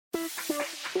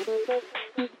Hey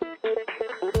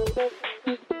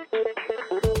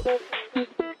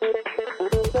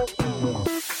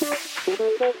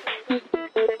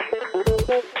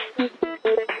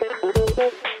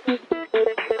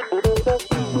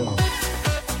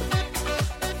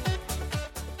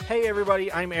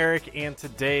everybody, I'm Eric, and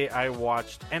today I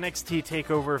watched NXT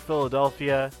TakeOver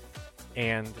Philadelphia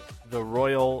and the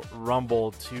Royal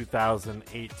Rumble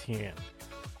 2018.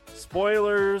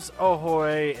 Spoilers,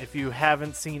 ahoy! If you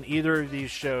haven't seen either of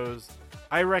these shows,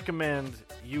 I recommend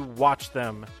you watch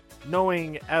them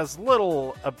knowing as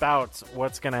little about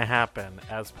what's going to happen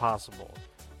as possible.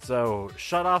 So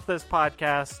shut off this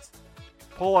podcast,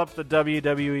 pull up the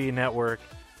WWE Network,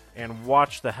 and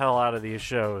watch the hell out of these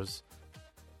shows.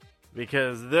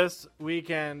 Because this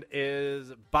weekend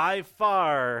is by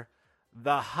far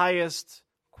the highest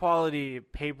quality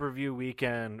pay-per-view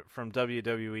weekend from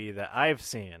WWE that I've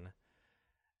seen.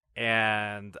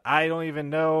 And I don't even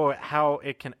know how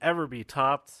it can ever be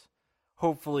topped.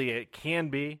 Hopefully it can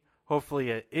be. Hopefully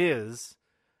it is.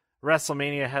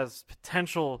 WrestleMania has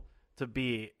potential to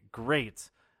be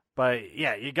great. But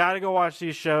yeah, you gotta go watch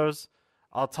these shows.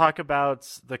 I'll talk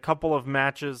about the couple of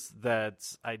matches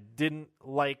that I didn't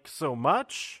like so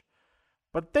much,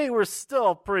 but they were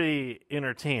still pretty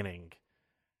entertaining.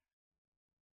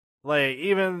 Like,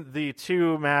 even the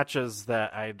two matches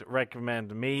that I'd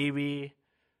recommend maybe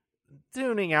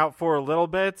tuning out for a little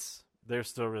bit, they're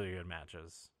still really good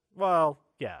matches. Well,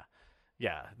 yeah,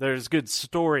 there's good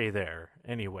story there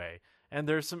anyway, and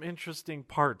there's some interesting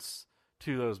parts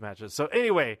to those matches. So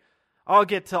anyway, I'll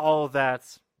get to all of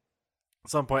that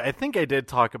at some point. I think I did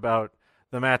talk about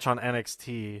the match on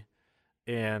NXT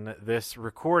in this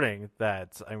recording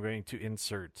that I'm going to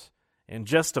insert in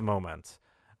just a moment.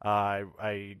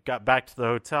 I got back to the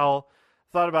hotel,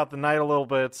 thought about the night a little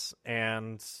bit,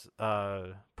 and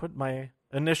put my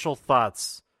initial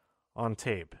thoughts on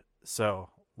tape. So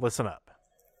listen up.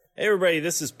 Hey everybody,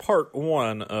 this is part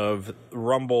one of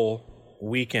Rumble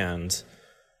weekend.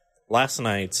 Last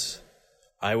night,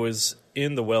 I was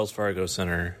in the Wells Fargo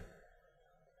Center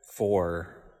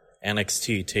for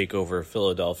NXT TakeOver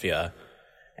Philadelphia,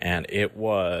 and it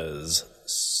was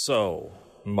so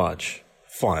much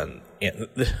fun. And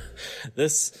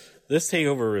this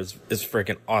takeover is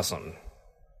freaking awesome.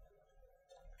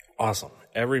 Awesome.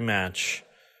 Every match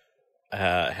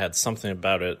had something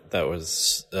about it that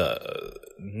was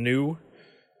new,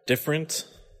 different.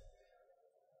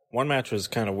 One match was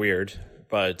kind of weird,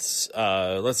 but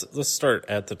let's start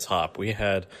at the top. We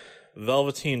had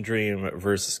Velveteen Dream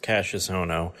versus Cassius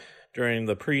Ohno. During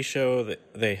the pre-show,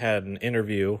 they had an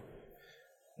interview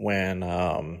when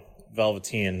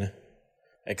Velveteen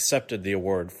accepted the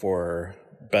award for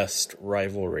Best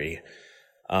Rivalry.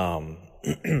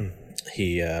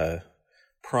 He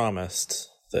promised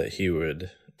that he would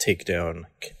take down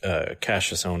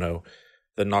Cassius Ohno,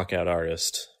 the knockout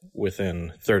artist,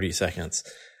 within 30 seconds.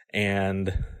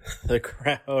 And the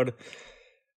crowd,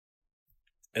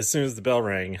 as soon as the bell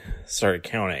rang, started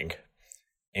counting.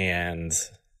 And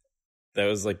that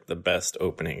was like the best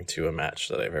opening to a match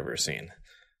that I've ever seen.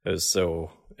 It was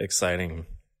so exciting.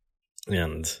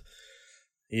 And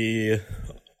he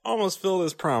almost filled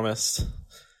his promise.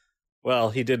 Well,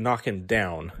 he did knock him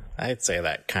down. I'd say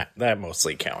that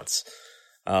mostly counts.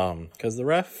 Because the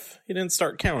ref, he didn't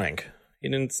start counting. He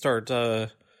didn't start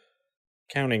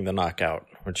counting the knockout,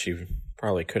 which he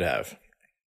probably could have.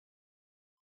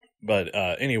 But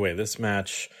anyway, this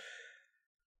match,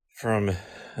 from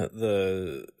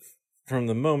the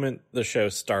moment the show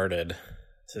started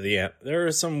to the end, there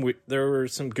were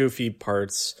some goofy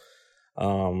parts.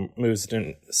 Moves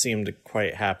didn't seem to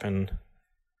quite happen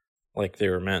like they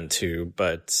were meant to,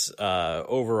 but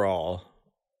overall,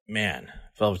 man,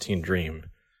 Velveteen Dream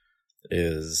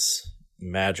is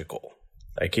magical.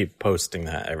 I keep posting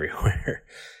that everywhere.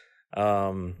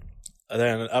 Then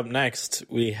up next,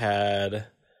 we had...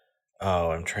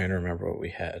 Oh, I'm trying to remember what we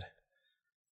had.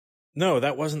 No,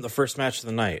 that wasn't the first match of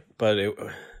the night, but it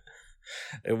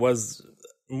was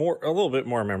a little bit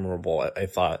more memorable, I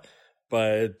thought.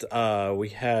 But we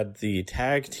had the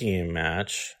tag team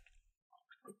match,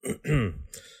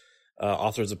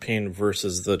 Authors of Pain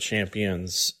versus the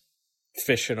champions,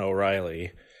 Fish and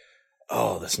O'Reilly.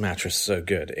 Oh, this match was so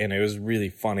good, and it was really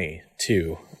funny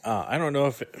too. I don't know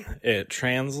if it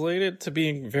translated to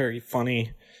being very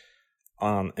funny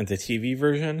in the TV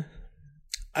version.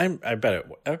 I bet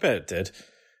it did. It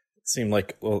seemed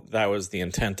like, well, that was the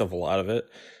intent of a lot of it,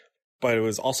 but it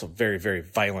was also very, very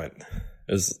violent.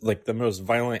 It was like the most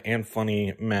violent and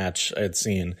funny match I'd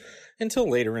seen until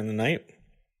later in the night.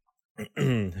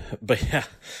 But yeah,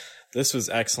 this was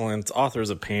excellent. Authors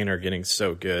of Pain are getting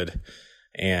so good.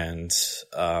 And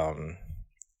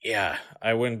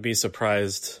I wouldn't be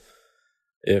surprised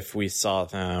if we saw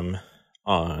them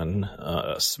on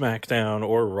SmackDown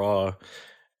or Raw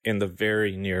in the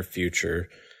very near future,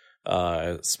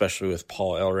 especially with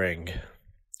Paul Ellering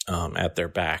at their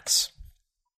backs.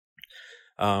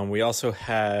 We also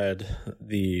had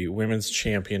the Women's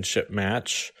Championship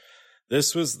match.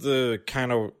 This was the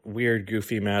kind of weird,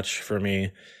 goofy match for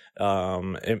me.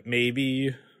 It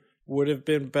maybe would have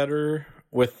been better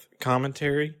with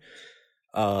commentary,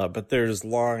 but there's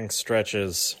long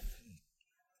stretches,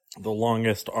 the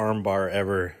longest armbar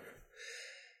ever,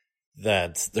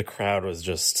 that the crowd was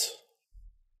just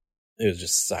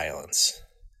silence.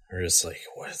 We're just like,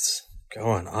 what's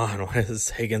going on? Why is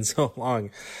this taking so long?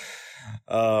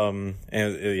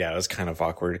 It was kind of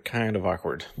awkward.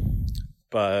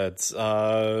 But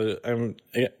I'm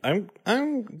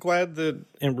glad that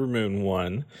Ember Moon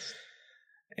won,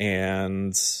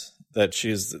 and that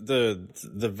she's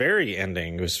the very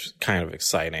ending was kind of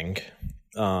exciting.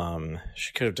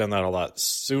 She could have done that a lot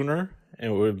sooner,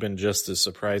 and it would have been just as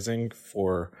surprising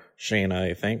for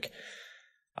Shayna, I think.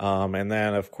 And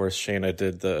then of course Shayna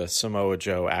did the Samoa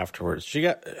Joe afterwards. She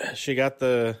got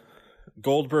the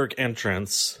Goldberg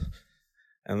entrance,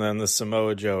 and then the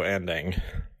Samoa Joe ending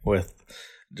with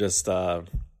just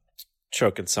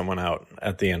choking someone out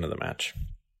at the end of the match,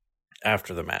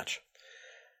 after the match.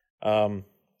 I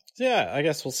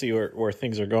guess we'll see where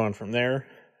things are going from there.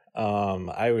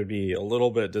 I would be a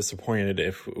little bit disappointed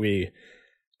if we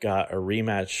got a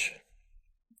rematch,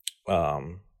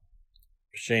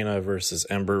 Shayna versus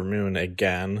Ember Moon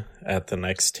again at the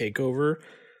next TakeOver.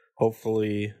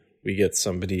 Hopefully we get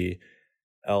somebody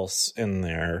else in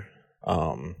there,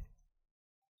 or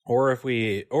if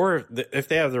they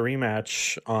have the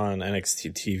rematch on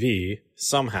NXT TV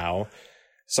somehow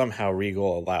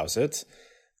Regal allows it,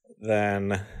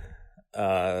 then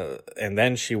and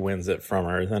then she wins it from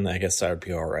her, then I guess that would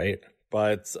be all right.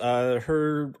 But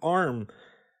her arm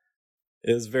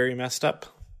is very messed up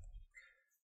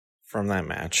from that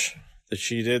match. That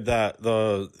she did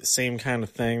the same kind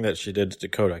of thing that she did to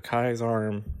Dakota Kai's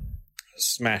arm.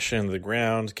 Smashed into the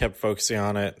ground, kept focusing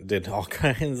on it, did all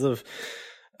kinds of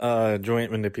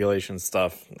joint manipulation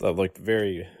stuff that looked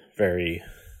very, very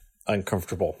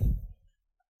uncomfortable,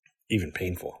 even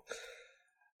painful.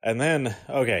 And then,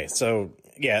 the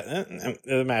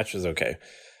match was okay.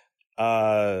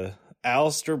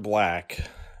 Aleister Black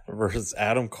versus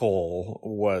Adam Cole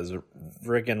was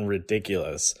friggin'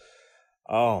 ridiculous.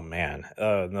 Oh man,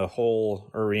 the whole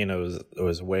arena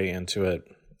was way into it.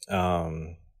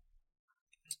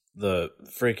 The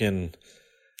freaking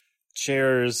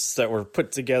chairs that were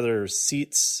put together,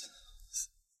 seats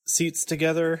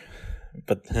together,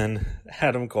 but then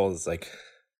Adam Cole is like,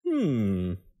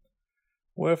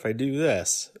 what if I do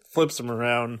this? Flips them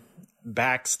around,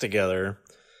 backs together,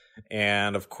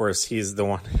 and of course he's the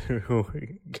one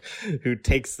who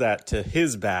takes that to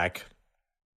his back.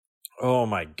 Oh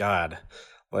my god.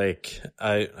 Like,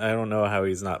 I don't know how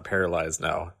he's not paralyzed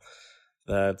now.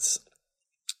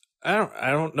 I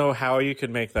don't know how you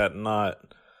could make that not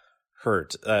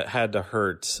hurt. That had to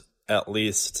hurt at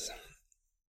least.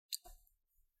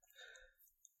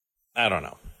 I don't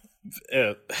know.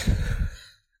 It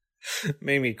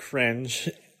made me cringe.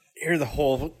 Hear the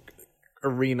whole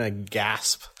arena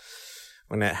gasp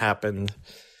when it happened.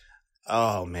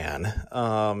 Oh man.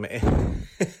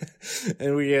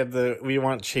 And we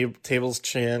want tables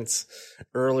chance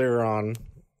earlier on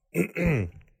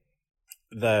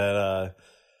that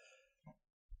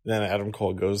then Adam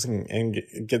Cole goes and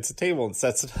gets a table and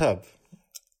sets it up.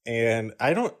 And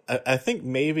I think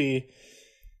maybe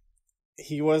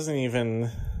he wasn't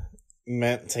even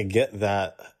meant to get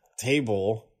that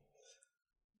table,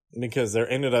 because there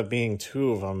ended up being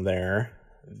two of them there,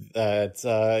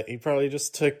 that he probably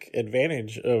just took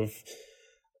advantage of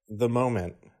the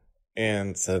moment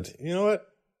and said, you know what,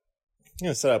 I'm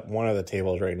going to set up one of the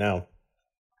tables right now.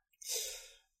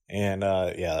 And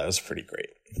that was pretty great.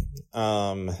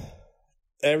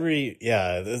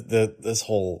 This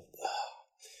whole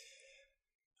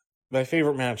my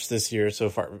favorite match this year so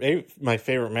far, my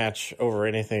favorite match over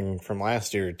anything from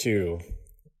last year too,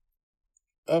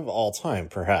 of all time,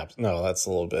 perhaps. No, that's a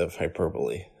little bit of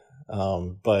hyperbole,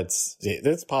 but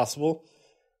it's possible.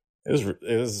 It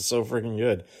was so freaking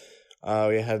good.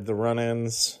 We had the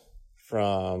run-ins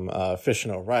from Fish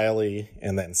and O'Reilly,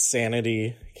 and then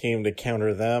Sanity came to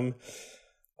counter them.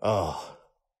 Oh,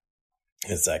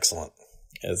 it's excellent.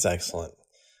 It's excellent.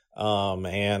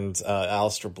 And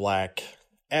Aleister Black,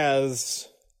 as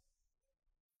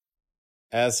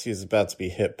he's about to be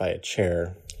hit by a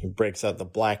chair, he breaks out the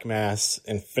black mass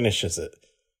and finishes it.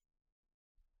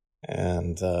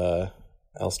 And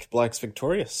Aleister Black's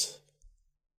victorious.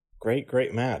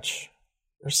 Great match.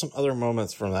 There's some other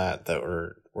moments from that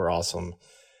were awesome.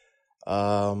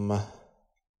 Well,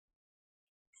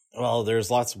 there's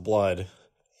lots of blood.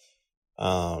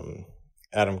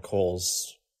 Adam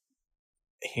Cole's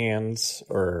hands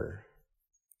or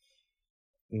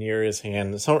near his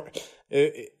hand. So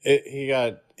he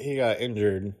got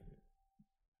injured.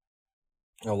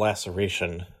 A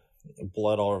laceration,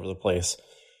 blood all over the place.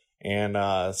 And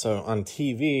so on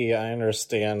TV, I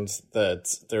understand that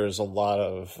there's a lot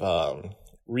of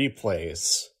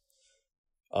replays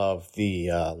of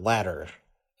the ladder,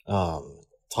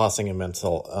 tossing him onto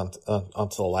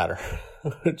the ladder,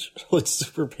 which looks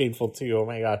super painful too. Oh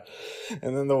my god!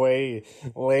 And then the way he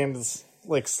lands,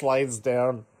 like slides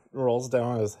down, rolls down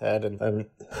on his head, and then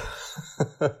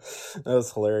that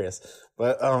was hilarious.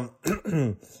 But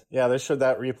yeah, they showed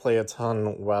that replay a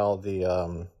ton while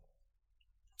the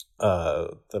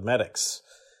medics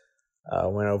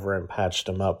went over and patched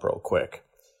him up real quick.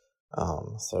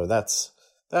 So that's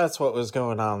what was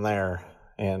going on there,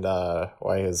 and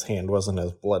why his hand wasn't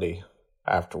as bloody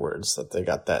afterwards. That they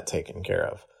got that taken care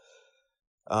of.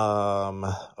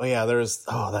 Oh yeah, there's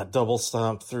that double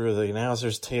stomp through the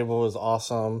announcer's table was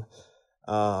awesome.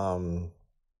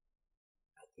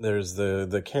 There's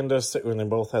the kendo stick when they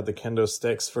both had the kendo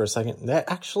sticks for a second. That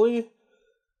actually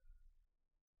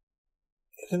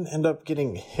didn't end up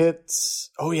getting hit.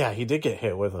 Oh yeah, he did get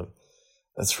hit with them.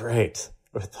 That's right.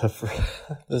 With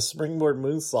the springboard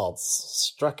moonsaults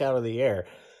struck out of the air.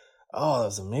 Oh, that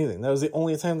was amazing. That was the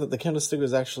only time that the kendo stick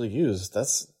was actually used.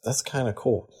 That's kind of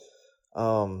cool.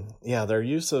 Yeah, their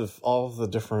use of all of the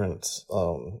different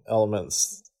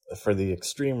elements for the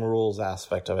Extreme Rules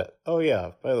aspect of it. Oh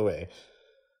yeah, by the way,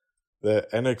 the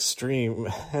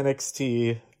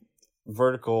NXT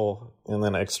vertical and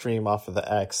then Extreme off of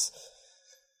the X.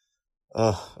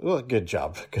 Well, good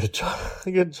job,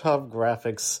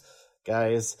 graphics,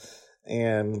 guys,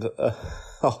 and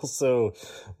also,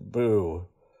 boo,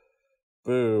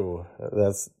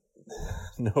 that's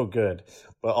no good,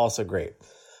 but also great.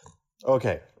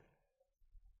 Okay,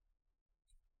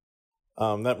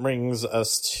 that brings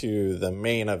us to the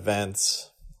main event: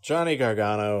 Johnny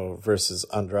Gargano versus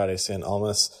Andrade Cien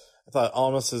Almas. I thought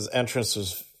Almas's entrance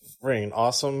was freaking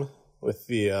awesome with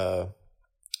the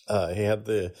he had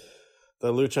the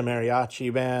Lucha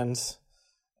Mariachi band,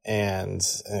 and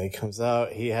he comes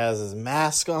out. He has his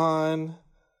mask on.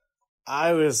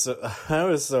 I was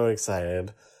so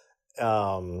excited.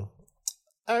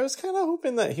 I was kind of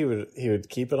hoping that he would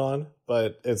keep it on,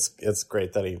 but it's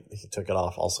great that he took it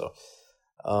off. Also,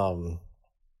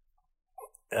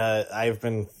 I've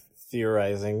been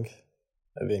theorizing.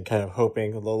 I've been kind of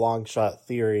hoping the long shot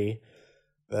theory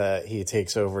that he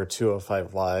takes over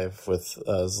 205 Live with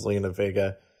Zelina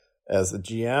Vega as the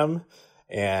GM,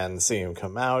 and seeing him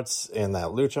come out in that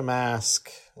lucha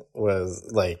mask was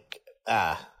like,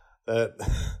 that it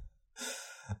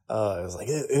was like,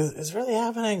 it's really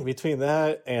happening between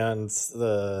that and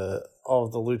all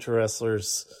of the lucha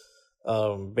wrestlers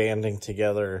banding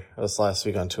together this last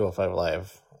week on 205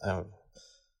 Live. I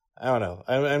don't know.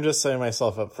 I'm just setting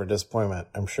myself up for disappointment,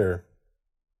 I'm sure,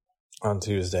 on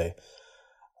Tuesday.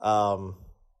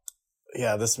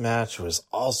 Yeah, this match was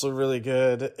also really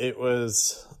good. It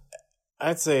was,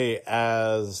 I'd say,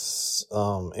 as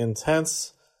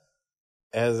intense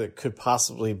as it could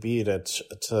possibly be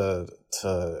to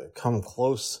come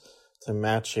close to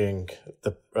matching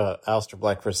the Aleister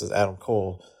Black versus Adam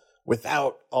Cole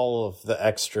without all of the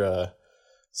extra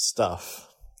stuff,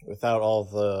 without all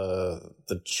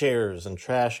the chairs and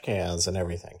trash cans and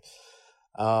everything.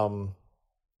 And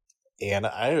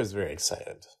I was very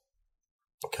excited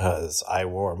because I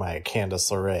wore my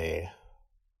Candice LeRae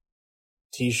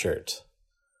t-shirt.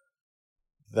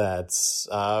 That's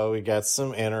we got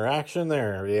some interaction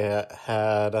there. We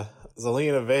had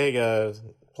Zelina Vega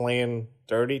playing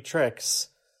dirty tricks.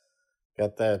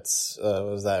 Got that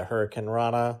was that Hurricane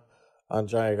Rana on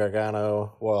Johnny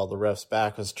Gargano while the ref's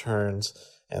back was turned,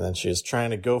 and then she was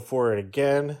trying to go for it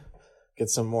again, get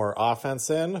some more offense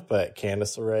in, but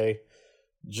Candice LeRae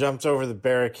jumped over the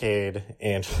barricade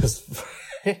and just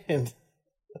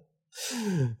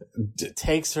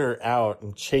takes her out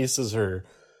and chases her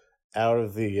out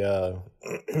of the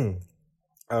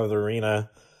arena.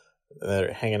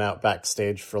 They're hanging out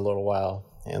backstage for a little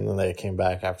while, and then they came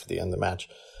back after the end of the match.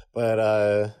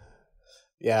 But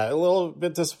yeah, a little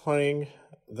bit disappointing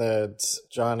that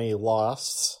Johnny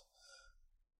lost,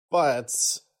 but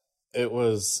it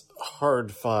was a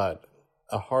hard fought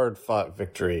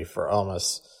victory for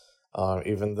Almas.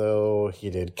 Even though he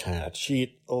did kind of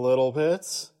cheat a little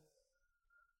bit,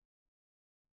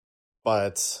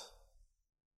 but,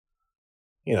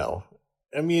 you know,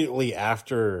 immediately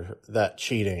after that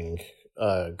cheating,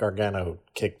 Gargano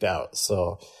kicked out.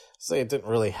 So it didn't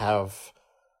really have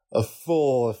a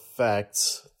full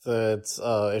effect. That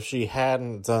if she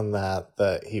hadn't done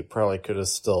that he probably could have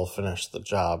still finished the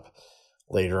job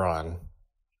later on.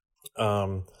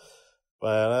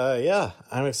 But yeah,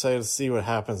 I'm excited to see what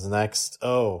happens next.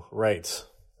 Oh, right.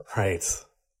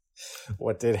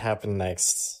 What did happen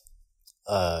next?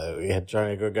 We had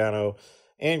Johnny Gargano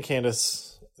and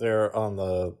Candice there on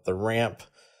the ramp,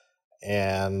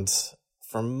 and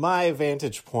from my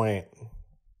vantage point,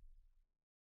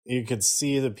 you could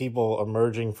see the people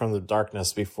emerging from the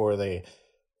darkness before they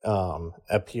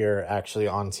appear actually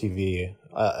on TV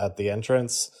at the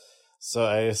entrance. So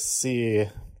I see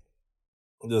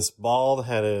this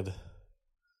bald-headed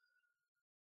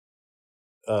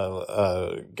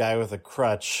guy with a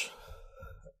crutch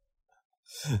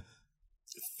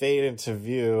fade into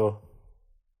view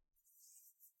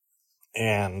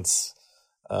and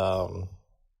come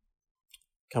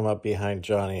up behind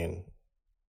Johnny and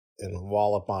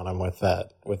wallop on him with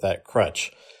that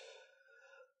crutch.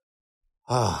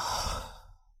 I'm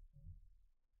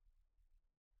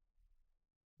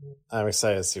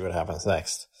excited to see what happens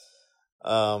next.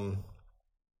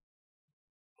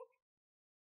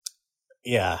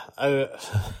 Yeah, by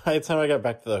the time I got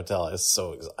back to the hotel, I was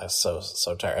so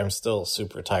tired. I'm still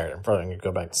super tired. I'm probably gonna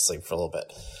go back to sleep for a little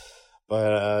bit.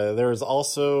 But there was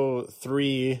also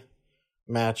 3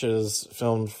 matches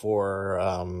filmed for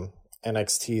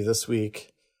NXT this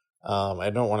week. I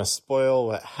don't want to spoil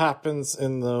what happens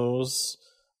in those,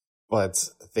 but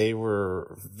they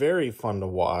were very fun to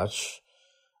watch.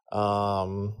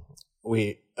 I'll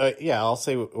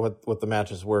say what the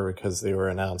matches were because they were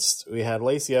announced. We had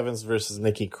Lacey Evans versus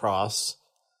Nikki Cross.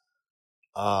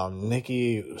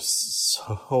 Nikki was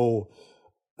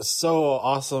so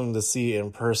awesome to see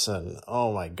in person.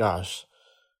 Oh my gosh,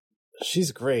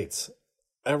 she's great.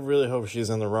 I really hope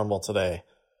she's in the Rumble today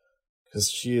because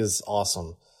she is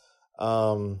awesome.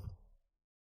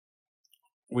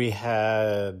 We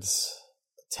had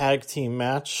tag team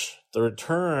match, the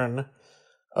return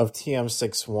of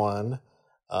TM61.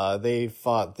 They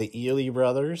fought the Ely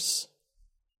brothers.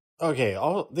 Okay,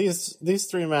 all these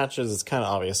 3 matches, it's kind of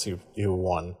obvious who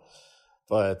won,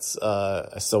 but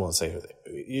I still won't say who.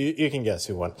 You can guess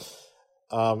who won.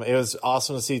 It was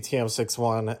awesome to see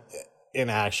TM61 in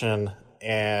action,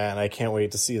 and I can't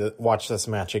wait to watch this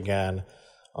match again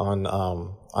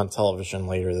on television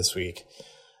later this week.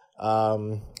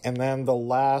 And then the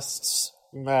last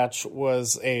match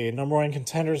was a number 1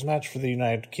 contenders match for the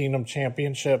United Kingdom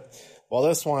Championship. Well,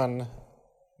 this one,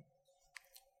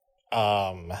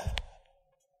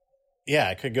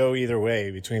 it could go either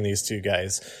way between these 2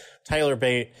 guys, Tyler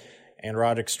Bate and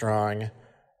Roderick Strong.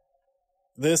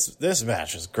 This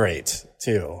match is great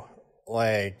too.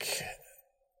 Like,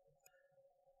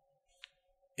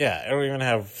 yeah, I don't even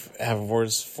have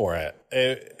words for it.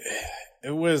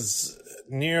 It was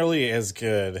nearly as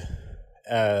good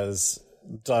as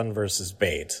Dunn versus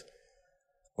Bate,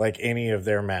 like any of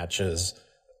their matches.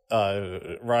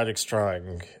 Roderick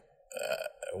Strong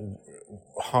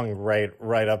hung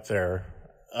right up there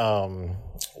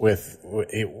with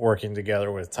working together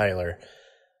with Tyler.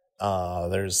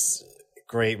 There's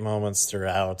great moments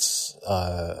throughout.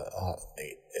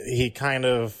 He kind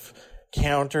of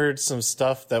countered some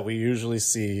stuff that we usually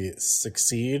see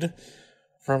succeed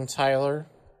from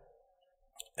Tyler,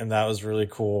 and that was really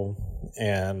cool.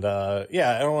 And I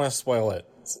don't want to spoil it.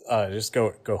 Just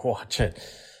go watch it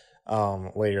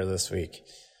later this week.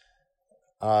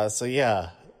 Awesome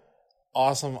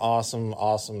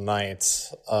night.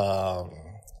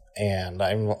 And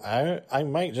I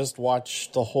might just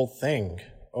watch the whole thing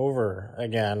over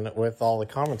again with all the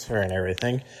commentary and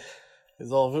everything,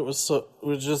 because all of it was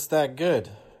just that good.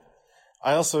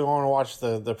 I also want to watch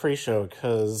the pre-show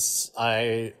because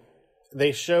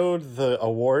they showed the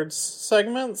awards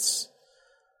segments,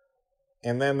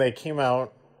 and then they came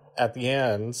out at the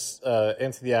end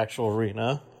into the actual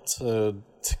arena to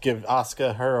give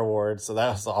Asuka her award, so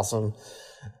that was awesome.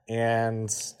 And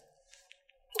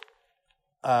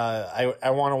I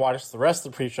want to watch the rest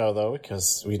of the pre-show though,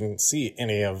 because we didn't see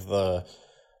any of the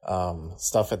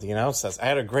stuff at the announcements. I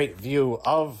had a great view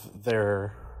of the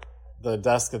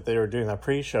desk that they were doing that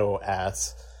pre-show at,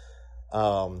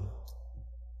 and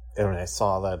I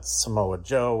saw that Samoa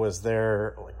Joe was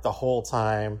there like the whole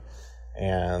time,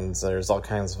 and there's all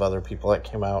kinds of other people that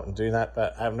came out and doing that,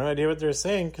 but I have no idea what they're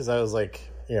saying because I was like,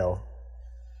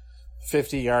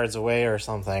 50 yards away or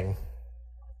something.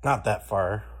 Not that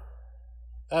far.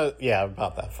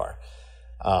 About that far.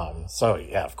 So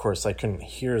yeah, of course I couldn't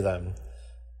hear them.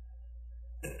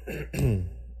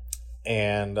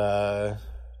 And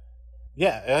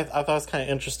yeah, I thought it was kind of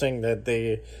interesting that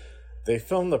they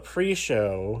filmed the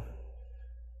pre-show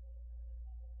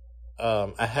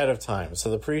ahead of time. So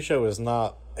the pre-show is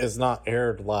not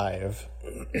aired live.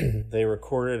 They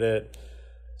recorded it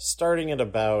starting at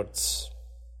about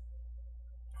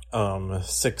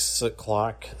 6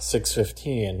 o'clock,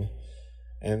 6:15,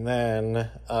 and then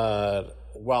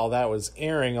while that was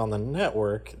airing on the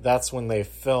network, that's when they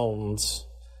filmed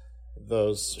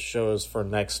those shows for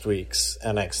next week's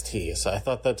NXT. So I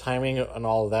thought the timing and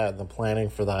all of that, and the planning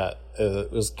for that,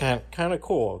 was kind of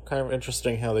cool, kind of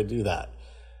interesting how they do that.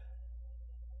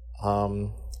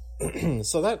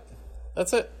 So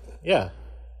that's it. Yeah,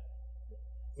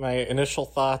 my initial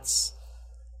thoughts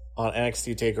on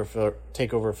NXT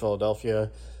Takeover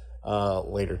Philadelphia.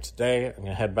 Later today, I'm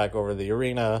gonna head back over to the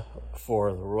arena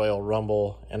for the Royal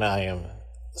Rumble, and I am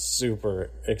super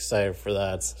excited for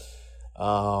that.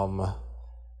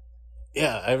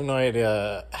 Yeah, I have no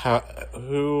idea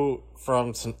who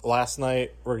from last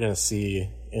night we're gonna see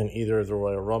in either of the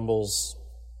Royal Rumbles.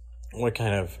 What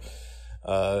kind of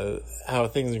how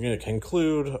things are going to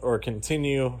conclude or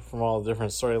continue from all the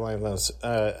different storylines.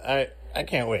 I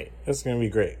can't wait. It's going to be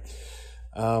great.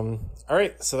 All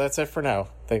right, so that's it for now.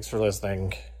 Thanks for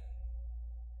listening.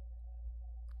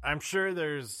 I'm sure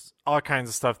there's all kinds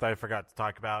of stuff that I forgot to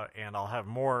talk about, and I'll have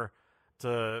more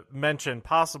to mention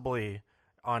possibly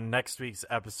on next week's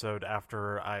episode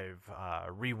after I've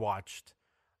rewatched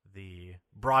the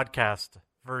broadcast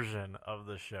version of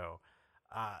the show.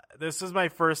 This is my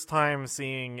first time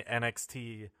seeing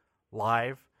NXT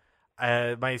live.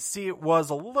 My seat was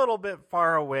a little bit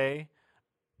far away,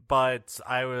 but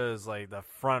I was like the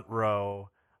front row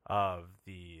of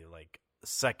the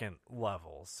second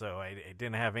level, so I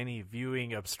didn't have any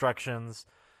viewing obstructions.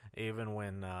 Even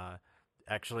when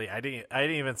actually I didn't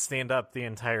even stand up the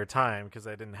entire time because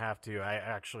I didn't have to. I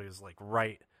actually was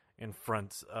right in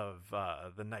front of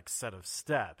the next set of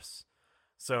steps.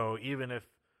 So even if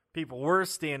people were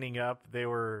standing up, they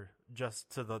were just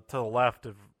to the left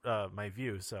of my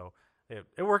view, so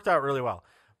it worked out really well.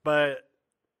 But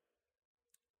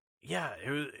yeah,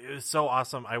 it was so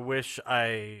awesome. I wish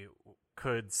I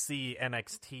could see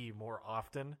NXT more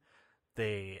often.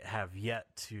 They have yet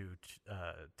to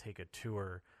take a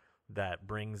tour that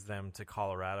brings them to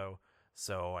Colorado,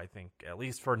 so I think at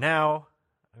least for now,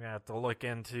 I'm gonna have to look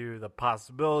into the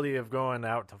possibility of going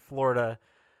out to Florida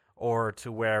or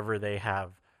to wherever they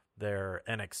have their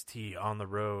NXT on the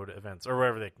road events, or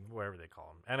wherever they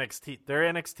call them. NXT,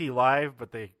 they're NXT live,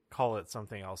 but they call it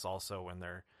something else also when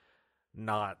they're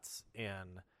not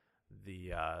in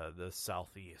the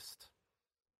Southeast.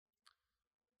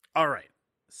 All right.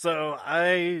 So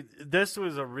this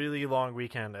was a really long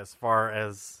weekend as far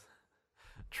as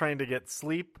trying to get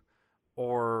sleep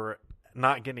or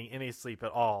not getting any sleep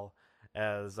at all,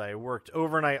 as I worked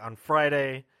overnight on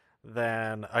Friday.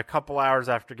 Then a couple hours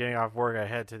after getting off work, I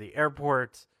head to the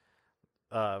airport.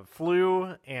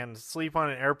 Flew, and sleep on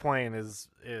an airplane is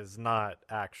not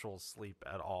actual sleep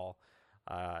at all.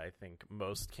 I think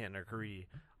most can agree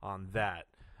on that.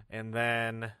 And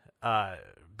then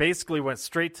basically went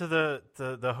straight to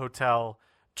the hotel,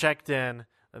 checked in,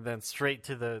 and then straight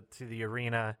to the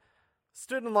arena.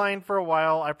 Stood in line for a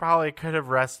while. I probably could have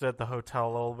rested at the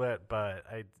hotel a little bit, but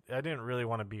I didn't really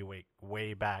want to be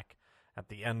way back at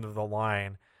the end of the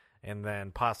line and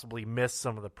then possibly miss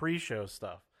some of the pre-show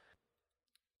stuff.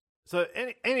 So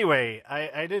anyway,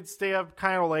 I did stay up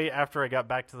kind of late after I got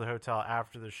back to the hotel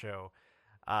after the show,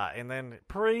 and then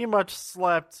pretty much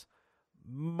slept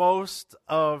most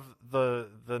of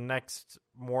the next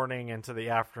morning into the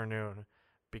afternoon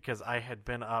because I had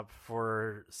been up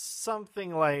for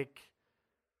something like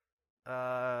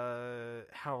how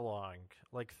long?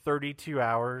 32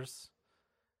 hours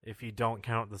if you don't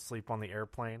count the sleep on the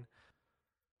airplane.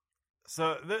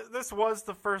 So this was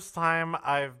the first time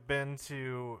I've been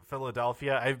to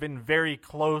Philadelphia. I've been very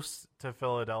close to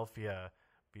Philadelphia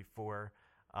before,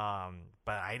 but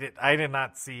I did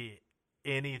not see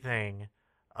anything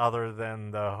other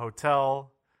than the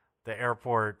hotel, the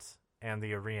airport, and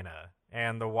the arena,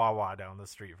 and the Wawa down the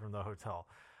street from the hotel.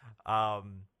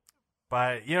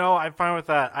 But I'm fine with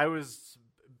that. I was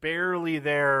barely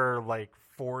there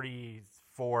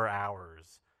 44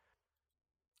 hours.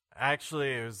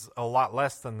 Actually, it was a lot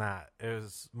less than that. It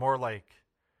was more like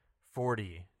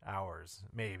 40 hours,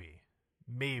 maybe.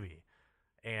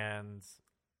 And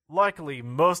luckily,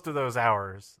 most of those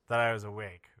hours that I was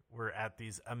awake were at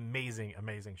these amazing,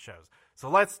 amazing shows. So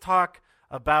let's talk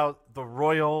about the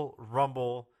Royal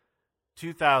Rumble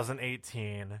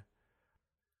 2018.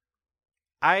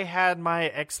 I had my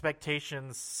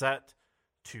expectations set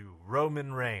to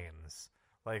Roman Reigns.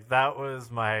 Like, that was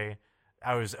I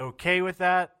was okay with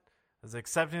that. I was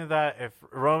accepting of that. If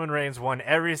Roman Reigns won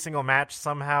every single match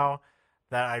somehow,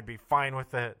 that I'd be fine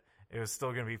with it. It was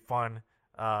still going to be fun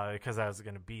because I was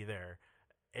going to be there.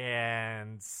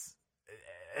 And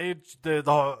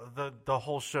the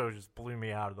whole show just blew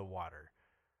me out of the water.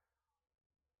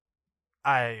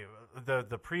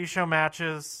 The pre-show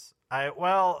matches,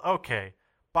 okay.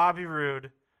 Bobby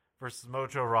Roode versus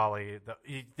Mojo Rawley,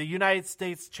 the United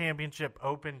States Championship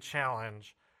Open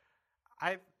Challenge.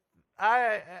 I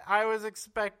was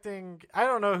expecting, I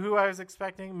don't know who I was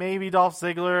expecting, maybe Dolph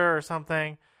Ziggler or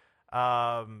something.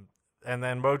 And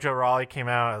then Mojo Rawley came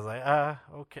out. I was like,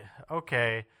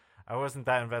 okay. I wasn't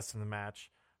that invested in the match.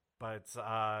 But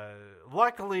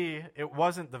luckily, it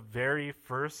wasn't the very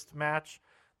first match.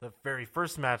 The very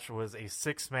first match was a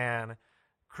 6-man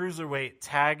cruiserweight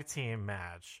tag team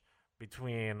match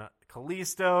between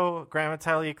Kalisto, Gran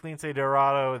Metalik, Lince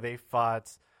Dorado. They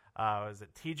fought, was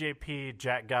it TJP,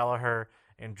 Jack Gallagher,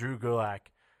 and Drew Gulak.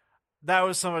 That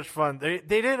was so much fun. They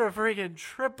did a freaking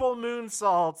triple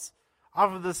moonsault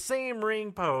off of the same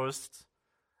ring post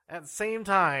at the same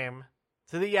time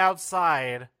to the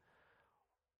outside.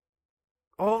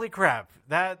 Holy crap.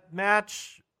 That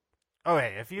match.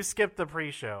 Okay, if you skip the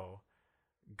pre-show,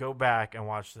 go back and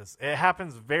watch this. It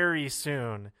happens very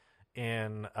soon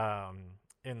in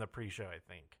the pre-show, I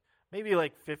think. Maybe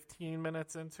like 15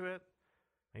 minutes into it.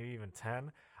 Maybe even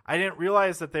 10. I didn't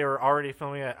realize that they were already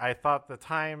filming it. I thought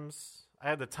I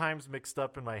had the times mixed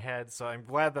up in my head, so I'm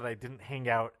glad that I didn't hang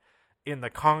out in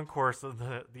the concourse of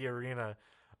the arena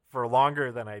for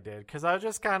longer than I did, because I was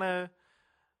just kind of,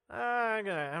 I'm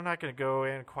not going to go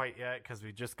in quite yet because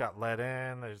we just got let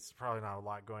in. There's probably not a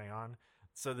lot going on.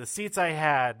 So the seats I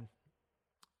had,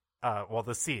 I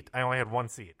only had one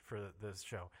seat for this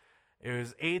show. It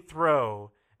was 8th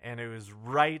row, and it was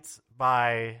right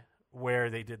by where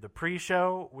they did the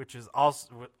pre-show, which is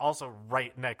also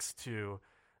right next to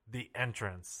the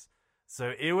entrance.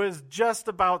 So it was just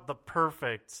about the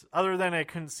perfect, other than I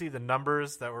couldn't see the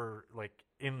numbers that were like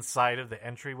inside of the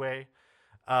entryway.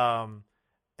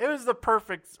 It was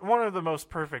one of the most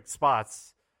perfect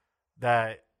spots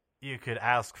that you could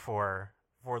ask for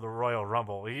the Royal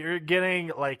Rumble. You're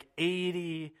getting like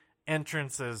 80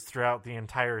 entrances throughout the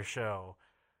entire show.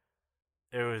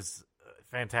 It was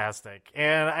fantastic.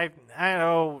 And I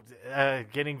know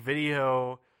getting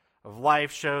video of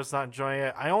live shows, not enjoying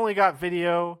it. I only got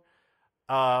video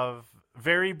of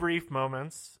very brief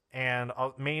moments and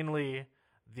mainly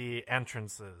the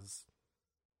entrances.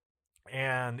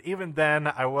 And even then,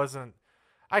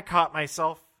 I caught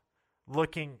myself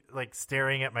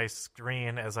staring at my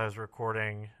screen as I was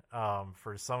recording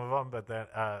for some of them. But then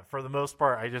for the most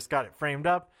part, I just got it framed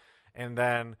up and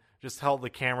then just held the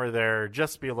camera there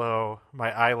just below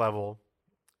my eye level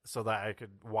so that I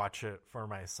could watch it for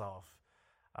myself.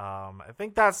 I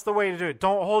think that's the way to do it.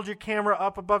 Don't hold your camera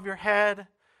up above your head,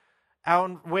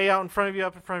 way out in front of you,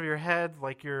 up in front of your head,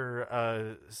 like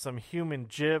you're some human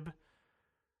jib.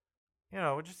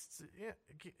 Just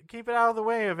keep it out of the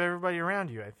way of everybody around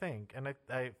you, I think. And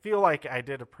I feel like I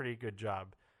did a pretty good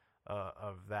job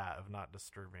of that, of not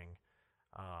disturbing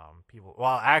people.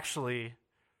 Well, actually,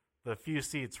 the few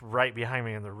seats right behind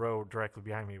me in the row directly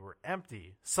behind me were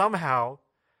empty. Somehow,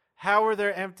 how were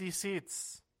there empty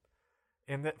seats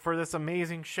for this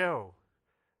amazing show?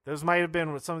 Those might have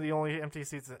been some of the only empty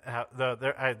seats.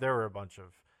 There were a bunch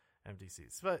of empty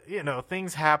seats. But,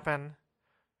 things happen.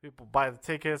 People buy the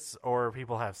tickets, or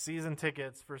people have season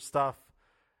tickets for stuff,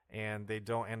 and they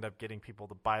don't end up getting people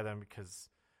to buy them because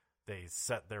they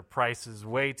set their prices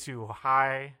way too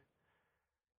high,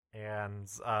 and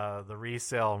the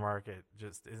resale market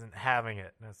just isn't having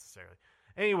it necessarily.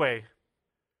 Anyway,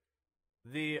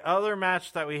 the other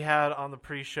match that we had on the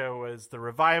pre-show was the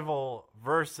Revival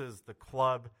versus the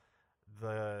Club.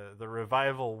 The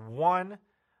Revival won.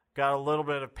 Got a little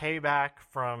bit of payback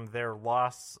from their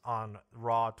loss on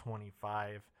Raw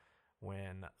 25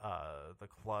 when the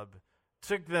Club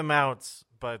took them out.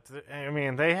 But, I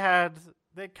mean, they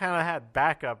kind of had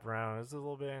backup around. It was a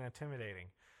little bit intimidating.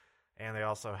 And they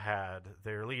also had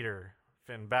their leader,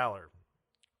 Finn Balor.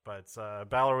 But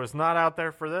Balor was not out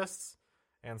there for this.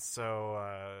 And so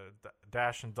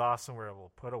Dash and Dawson were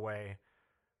able to put away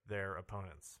their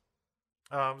opponents.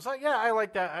 I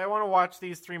like that. I want to watch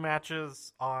these 3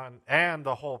 matches and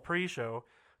the whole pre-show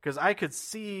because I could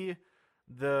see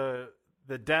the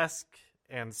desk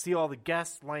and see all the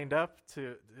guests lined up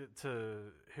to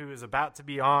who is about to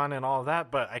be on and all of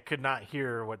that, but I could not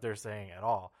hear what they're saying at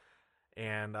all.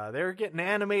 And they were getting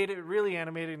animated, really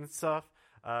animated and stuff.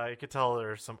 You could tell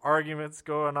there's some arguments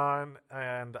going on,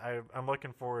 and I'm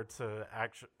looking forward to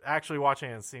actually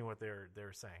watching and seeing what they're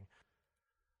saying.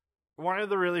 One of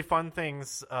the really fun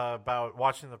things about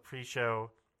watching the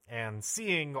pre-show and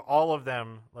seeing all of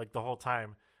them like the whole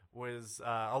time was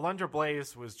Alundra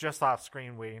Blaze was just off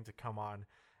screen waiting to come on,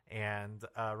 and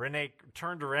Renee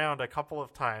turned around a couple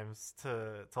of times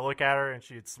to look at her, and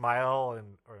she'd smile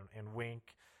and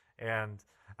wink, and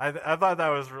I thought that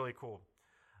was really cool.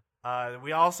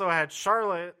 We also had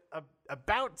Charlotte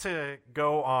about to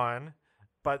go on,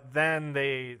 but then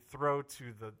they throw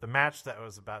to the match that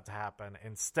was about to happen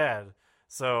instead.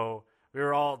 So we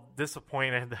were all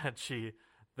disappointed that she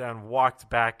then walked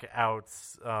back out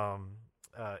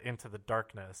into the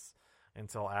darkness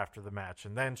until after the match.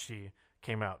 And then she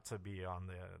came out to be on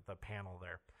the panel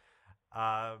there.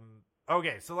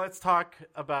 Okay, so let's talk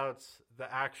about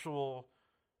the actual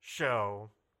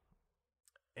show.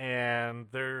 And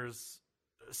there's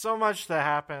so much that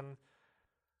happened.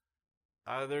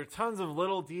 There are tons of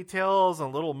little details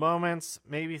and little moments,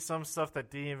 maybe some stuff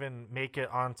that didn't even make it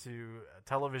onto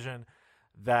television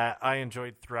that I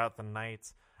enjoyed throughout the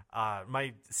night.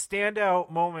 My standout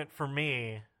moment for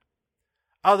me,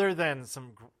 other than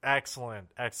some excellent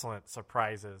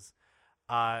surprises,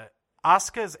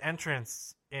 Asuka's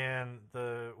entrance in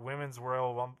the Women's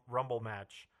Royal Rumble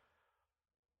match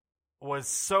was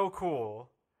so cool.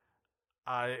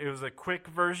 It was a quick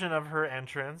version of her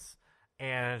entrance,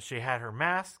 and she had her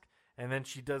mask, and then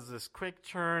she does this quick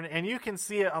turn, and you can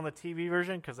see it on the TV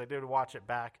version because I did watch it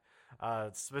back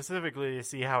specifically to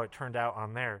see how it turned out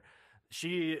on there.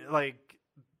 She like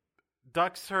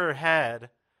ducks her head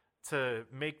to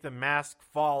make the mask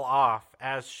fall off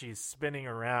as she's spinning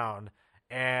around,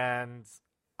 and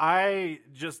I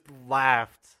just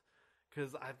laughed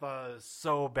because I thought it was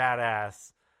so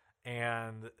badass.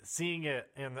 And seeing it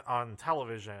on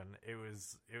television, it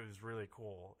was really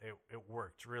cool. It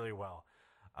worked really well.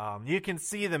 You can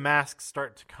see the mask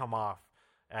start to come off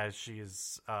as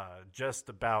she's just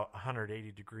about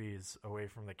 180 degrees away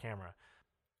from the camera.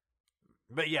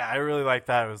 But yeah, I really like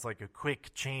that. It was like a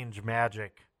quick change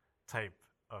magic type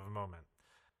of moment.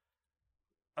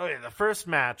 Okay, the first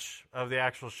match of the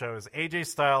actual show is AJ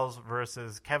Styles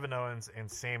versus Kevin Owens and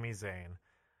Sami Zayn.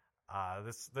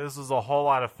 This was a whole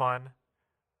lot of fun.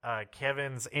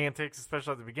 Kevin's antics,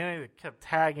 especially at the beginning, they kept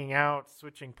tagging out,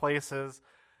 switching places,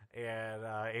 and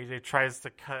AJ tries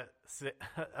to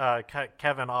cut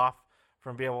Kevin off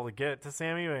from being able to get it to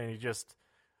Sami, and he just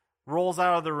rolls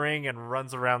out of the ring and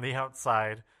runs around the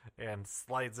outside and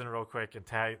slides in real quick and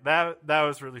tag. That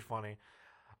was really funny.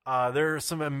 There are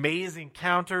some amazing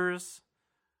counters.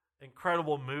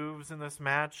 Incredible moves in this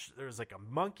match. There's like a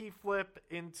monkey flip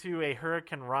into a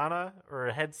Hurricane Rana or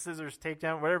a head scissors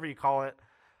takedown, whatever you call it.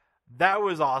 That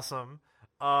was awesome.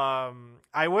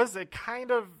 I was at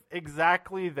kind of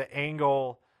exactly the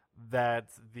angle that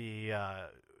the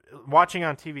watching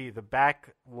on TV, the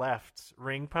back left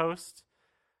ring post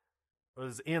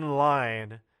was in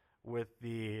line with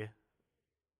the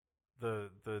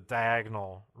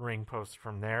diagonal ring post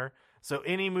from there. So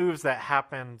any moves that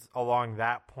happened along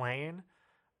that plane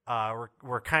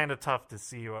were kind of tough to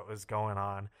see what was going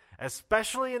on,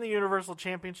 especially in the Universal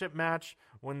Championship match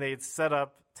when they'd set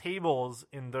up tables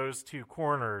in those two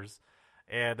corners,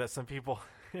 and some people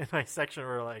in my section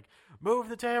were like, "Move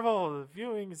the table!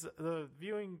 The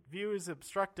viewing view is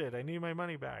obstructed. I need my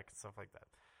money back," and stuff like that.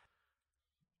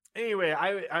 Anyway,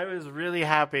 I was really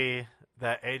happy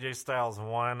that AJ Styles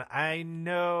won. I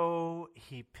know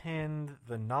he pinned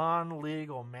the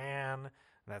non-legal man.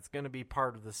 That's going to be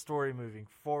part of the story moving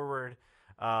forward.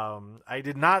 I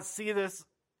did not see this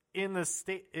in the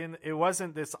state. It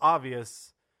wasn't this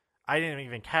obvious. I didn't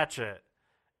even catch it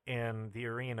in the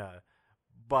arena.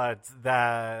 But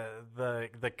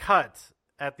the cut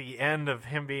at the end of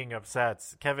him being upset,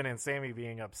 Kevin and Sami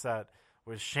being upset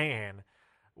with Shane,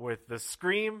 with the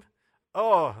scream.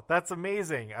 Oh, that's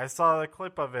amazing. I saw the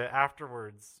clip of it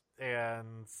afterwards.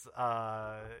 And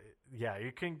yeah,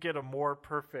 you can get a more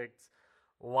perfect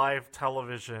live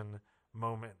television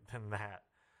moment than that.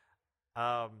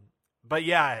 But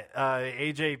yeah,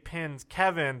 AJ pins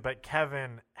Kevin, but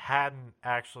Kevin hadn't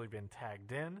actually been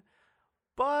tagged in.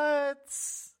 But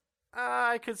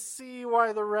I could see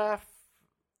why the ref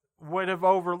would have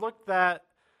overlooked that,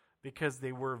 because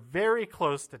they were very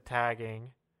close to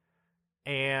tagging,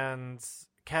 and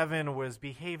Kevin was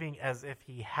behaving as if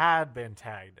he had been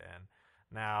tagged in.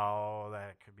 Now,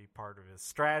 that could be part of his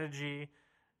strategy,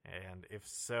 and if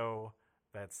so,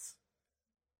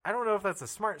 I don't know if that's a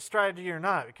smart strategy or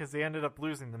not, because they ended up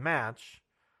losing the match,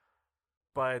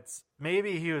 but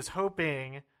maybe he was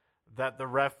hoping that the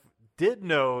ref did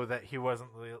know that he wasn't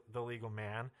the legal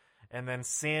man, and then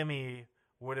Sammy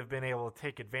would have been able to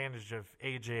take advantage of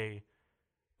AJ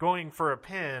going for a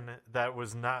pin that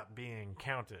was not being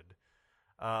counted.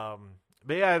 But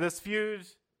yeah, this feud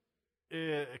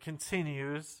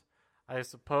continues, I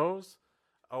suppose,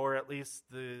 or at least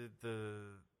the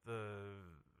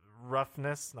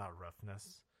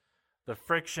the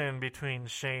friction between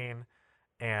Shane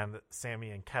and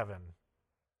Sammy and Kevin.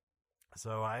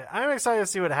 So I'm excited to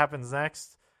see what happens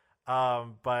next.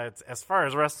 But as far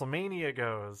as WrestleMania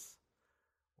goes,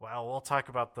 well, we'll talk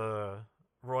about the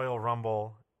Royal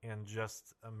Rumble in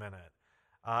just a minute.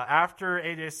 After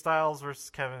AJ Styles versus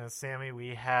Kevin and Sammy,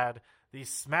 we had the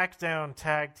SmackDown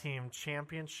Tag Team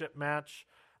Championship match,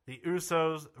 the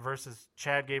Usos versus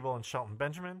Chad Gable and Shelton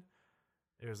Benjamin.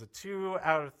 It was a 2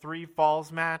 out of 3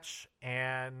 falls match,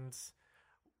 and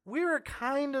we were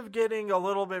kind of getting a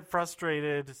little bit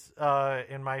frustrated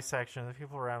in my section. The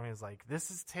people around me was like,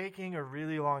 this is taking a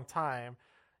really long time.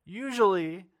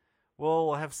 Usually,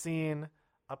 we'll have seen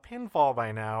a pinfall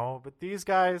by now, but these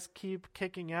guys keep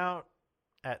kicking out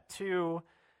at 2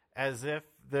 as if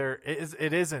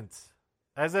it isn't.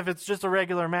 As if it's just a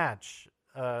regular match,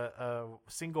 a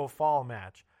single fall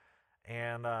match.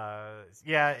 And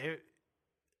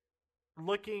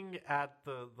looking at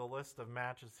the list of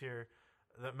matches here,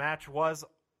 the match was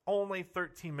only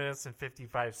 13 minutes and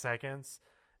 55 seconds.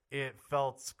 It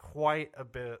felt quite a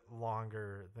bit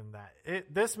longer than that.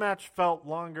 This match felt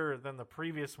longer than the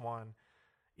previous one,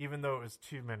 even though it was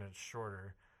 2 minutes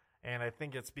shorter. And I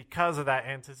think it's because of that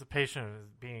anticipation of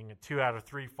it being a 2 out of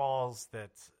 3 falls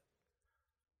that,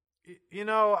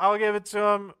 I'll give it to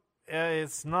him.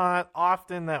 It's not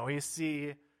often that we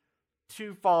see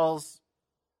 2 falls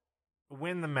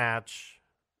win the match.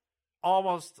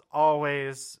 Almost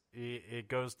always it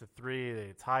goes to 3.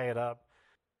 They tie it up.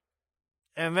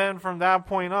 And then from that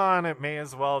point on, it may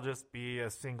as well just be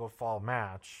a single fall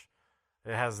match.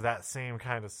 It has that same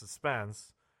kind of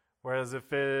suspense. Whereas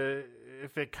if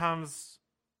it comes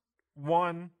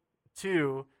 1,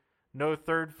 2, no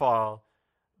third fall,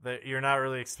 that you're not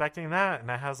really expecting that, and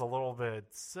it has a little bit,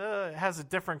 it has a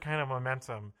different kind of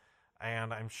momentum,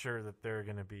 and I'm sure that they're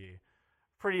going to be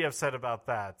pretty upset about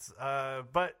that.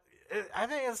 But I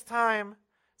think it's time.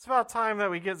 It's about time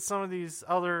that we get some of these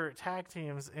other tag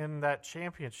teams in that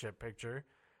championship picture.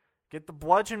 Get the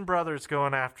Bludgeon Brothers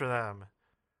going after them.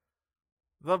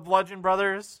 The Bludgeon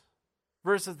Brothers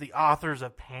versus the Authors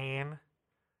of Pain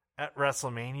at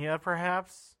WrestleMania,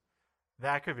 perhaps.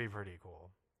 That could be pretty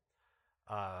cool.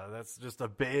 That's just a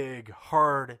big,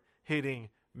 hard-hitting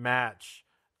match.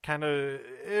 Kind of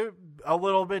a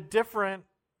little bit different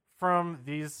from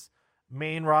these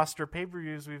main roster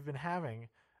pay-per-views we've been having.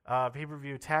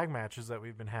 Pay-per-view tag matches that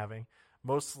we've been having.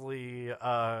 Mostly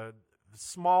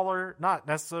smaller, not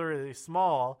necessarily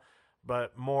small,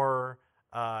 but more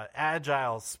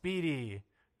agile, speedy,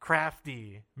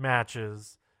 crafty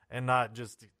matches, and not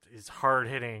just these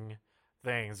hard-hitting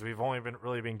things. We've only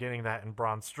been getting that in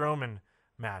Braun Strowman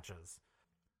matches.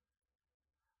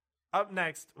 Up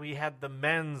next, we had the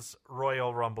men's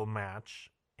Royal Rumble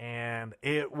match, and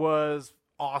it was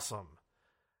awesome.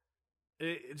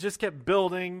 It just kept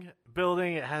building.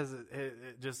 It has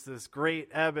just this great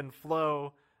ebb and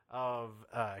flow of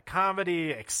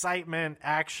comedy, excitement,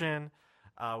 action.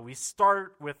 We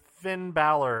start with Finn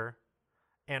Balor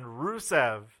and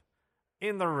Rusev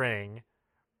in the ring.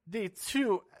 The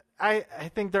two, I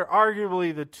think they're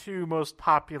arguably the 2 most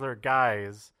popular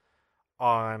guys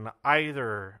on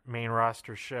either main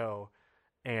roster show.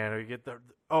 And we get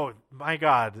oh my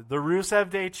God, the Rusev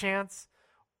Day chants.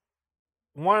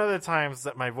 One of the times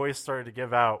that my voice started to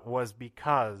give out was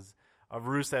because of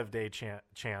Rusev Day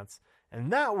chants.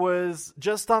 And that was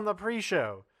just on the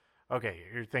pre-show. Okay,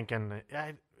 you're thinking,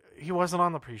 he wasn't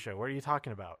on the pre-show. What are you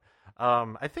talking about?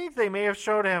 I think they may have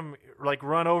showed him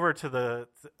run over to the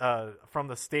from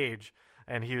the stage,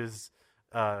 and he was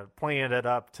playing it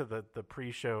up to the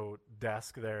pre-show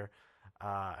desk there.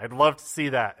 I'd love to see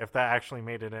that if that actually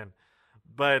made it in.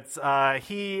 But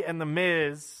he and The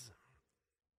Miz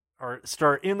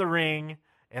start in the ring,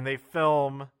 and they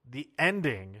film the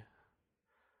ending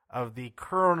of the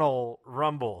Colonel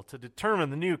Rumble to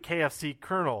determine the new KFC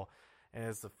Colonel. And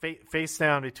it's the face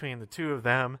down between the 2 of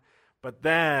them. But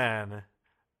then,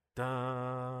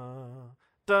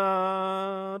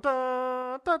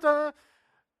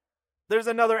 there's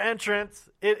another entrance.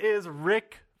 It is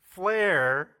Ric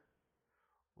Flair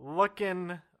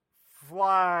looking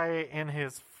fly in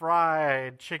his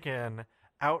fried chicken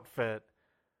outfit.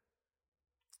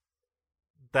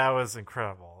 That was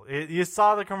incredible. You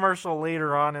saw the commercial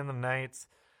later on in the night.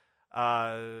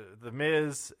 The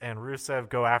Miz and Rusev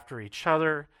go after each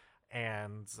other,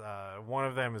 and one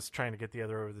of them is trying to get the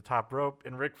other over the top rope,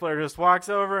 and Ric Flair just walks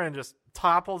over and just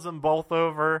topples them both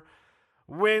over,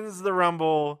 wins the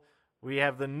Rumble. We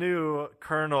have the new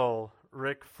Colonel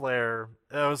Ric Flair.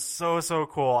 It was so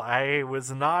cool. I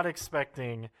was not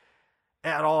expecting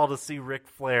at all to see Ric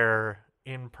Flair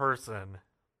in person.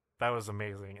 That was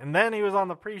amazing. And then he was on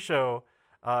the pre-show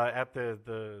at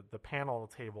the panel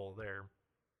table there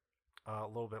a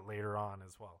little bit later on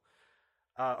as well.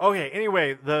 Okay,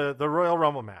 anyway, the Royal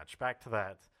Rumble match. Back to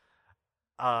that.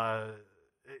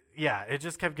 Yeah, it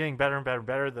just kept getting better and better and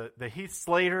better. The Heath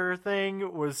Slater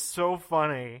thing was so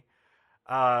funny.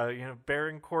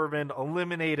 Baron Corbin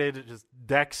eliminated, just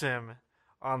decks him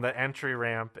on the entry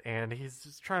ramp, and he's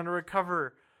just trying to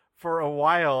recover for a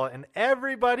while. And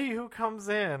everybody who comes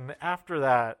in after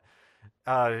that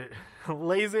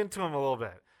lays into him a little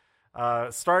bit.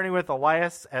 Starting with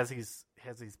Elias as he's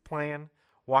playing,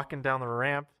 walking down the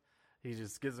ramp, he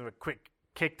just gives him a quick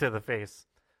kick to the face.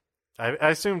 I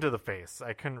assume to the face.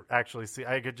 I couldn't actually see.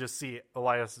 I could just see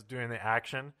Elias doing the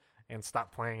action and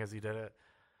stop playing as he did it.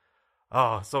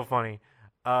 Oh, so funny.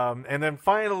 And then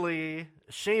finally,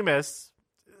 Sheamus,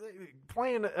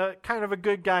 playing kind of a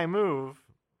good guy move,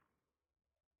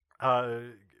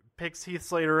 picks Heath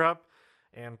Slater up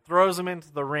and throws him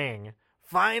into the ring.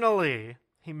 Finally,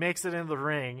 he makes it into the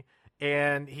ring,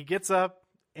 and he gets up,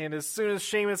 and as soon as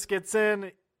Sheamus gets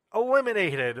in,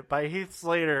 eliminated by Heath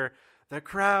Slater. The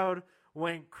crowd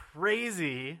went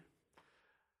crazy.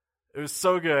 It was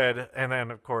so good. And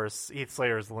then, of course, Heath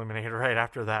Slater is eliminated right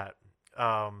after that.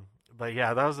 But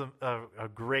yeah, that was a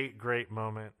great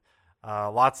moment.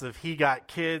 Lots of "he got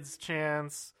kids"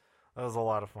 chants. That was a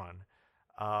lot of fun.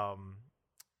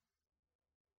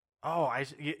 I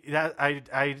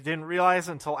didn't realize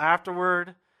until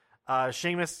afterward.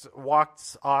 Sheamus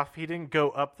walked off. He didn't go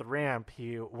up the ramp.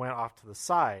 He went off to the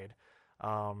side,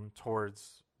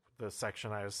 towards the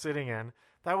section I was sitting in.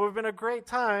 That would have been a great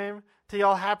time to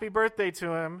yell happy birthday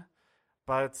to him,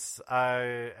 but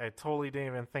I totally didn't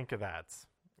even think of that.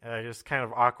 I just kind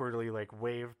of awkwardly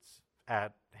waved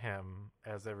at him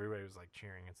as everybody was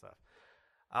cheering and stuff.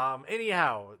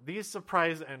 Anyhow, these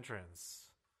surprise entrants.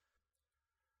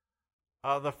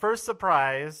 The first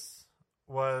surprise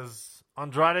was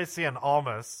Andrade Cien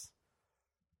Almas.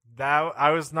 That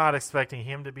I was not expecting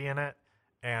him to be in it,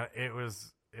 and it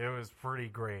was pretty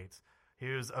great. He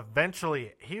was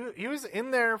eventually he was in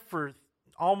there for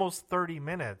almost 30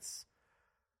 minutes,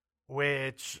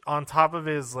 which on top of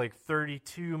his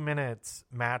 32 minutes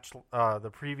match the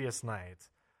previous night,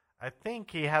 I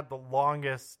think he had the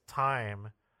longest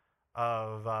time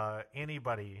of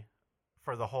anybody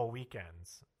for the whole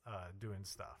weekends doing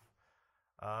stuff.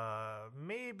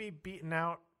 Maybe beaten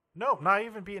out. No, not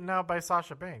even beaten out by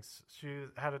Sasha Banks. She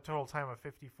had a total time of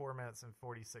 54 minutes and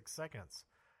 46 seconds.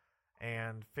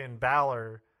 And Finn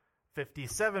Balor,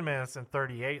 57 minutes and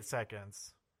 38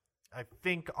 seconds. I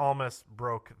think almost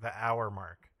broke the hour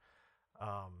mark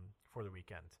for the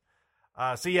weekend.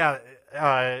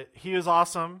 He was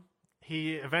awesome.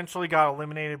 He eventually got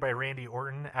eliminated by Randy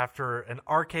Orton after an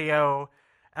RKO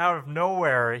out of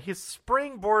nowhere. He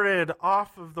springboarded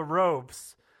off of the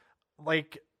ropes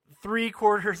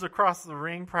 3/4 across the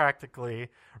ring practically,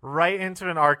 right into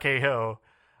an RKO.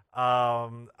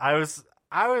 I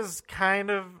was kind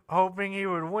of hoping he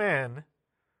would win.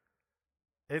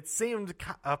 It seemed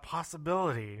a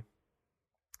possibility,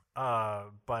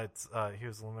 but he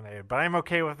was eliminated. But I'm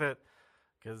okay with it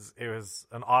because it was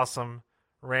an awesome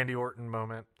Randy Orton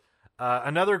moment.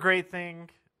 Another great thing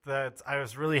that I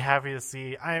was really happy to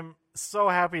see. I'm so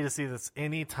happy to see this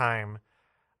anytime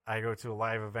I go to a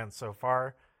live event so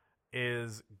far,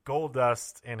 is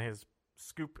Goldust and his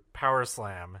scoop power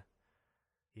slam.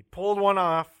 He pulled one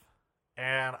off,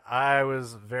 and I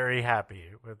was very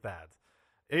happy with that.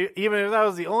 Even if that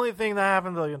was the only thing that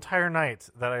happened the entire night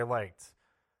that I liked,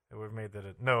 it would have made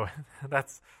that. No,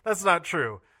 that's not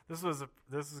true. This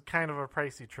is kind of a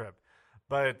pricey trip,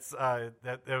 but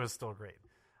that was still great.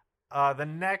 The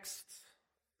next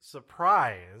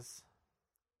surprise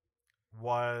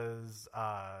was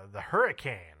the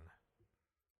Hurricane.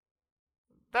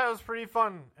 That was pretty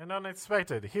fun and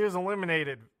unexpected. He was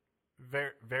eliminated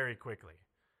very, very quickly.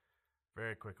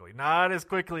 Very quickly. Not as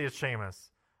quickly as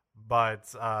Sheamus,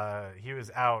 but he was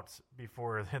out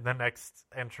before the next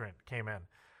entrant came in.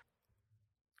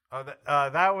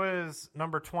 That was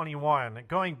number 21.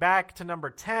 Going back to number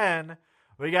 10,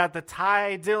 we got the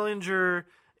Ty Dillinger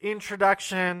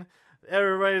introduction.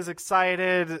 Everybody's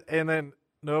excited, and then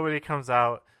nobody comes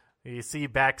out. You see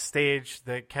backstage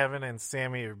that Kevin and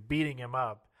Sammy are beating him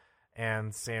up,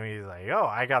 And Sammy's like, oh,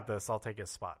 I got this. I'll take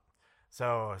his spot.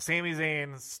 So Sami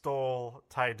Zayn stole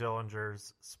Ty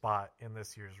Dillinger's spot in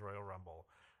this year's Royal Rumble.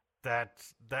 That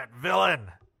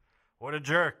villain. What a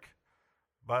jerk.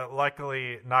 But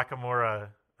luckily, Nakamura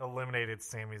eliminated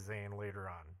Sami Zayn later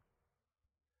on.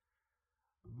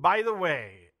 By the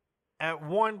way, at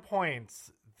one point,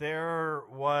 there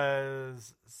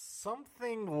was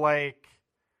something like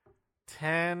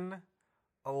 10,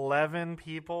 11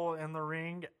 people in the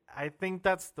ring. I think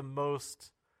that's the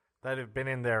most that have been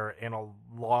in there in a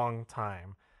long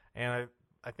time. And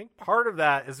I think part of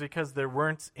that is because there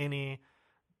weren't any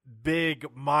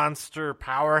big monster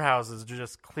powerhouses to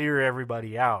just clear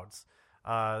everybody out.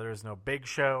 There's no Big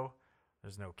Show.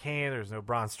 There's no Kane. There's no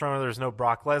Braun Strowman. There's no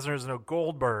Brock Lesnar. There's no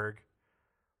Goldberg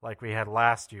like we had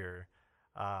last year.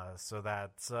 So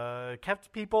that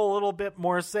kept people a little bit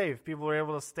more safe. People were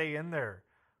able to stay in there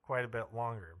quite a bit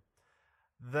longer.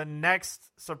 The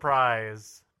next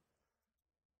surprise,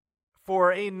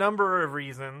 for a number of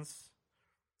reasons,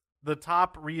 the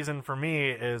top reason for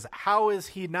me is, how is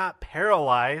he not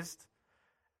paralyzed?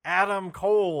 Adam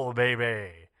Cole, baby.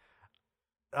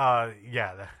 We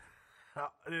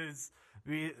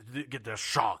get the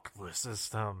shock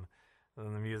system.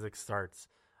 And the music starts.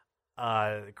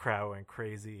 The crowd went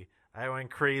crazy. I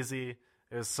went crazy.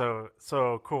 It was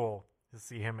so cool to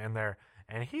see him in there.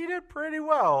 And he did pretty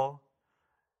well.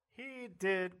 He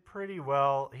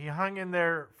hung in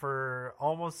there for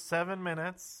almost 7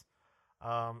 minutes.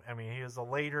 He was a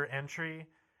later entry.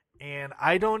 And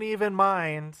I don't even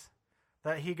mind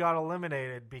that he got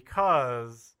eliminated,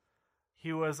 because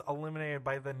he was eliminated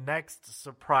by the next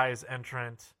surprise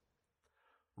entrant,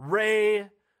 Rey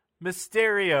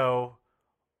Mysterio.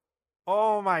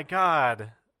 Oh my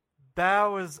God. That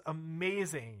was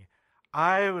amazing.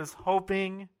 I was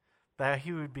hoping that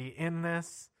he would be in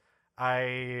this.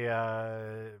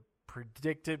 I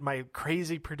predicted my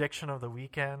crazy prediction of the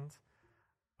weekend.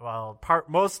 Well,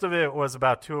 most of it was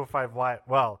about 205 Live.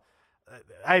 Well,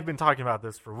 I've been talking about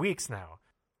this for weeks now.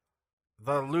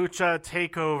 The Lucha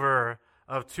takeover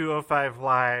of 205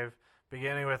 Live,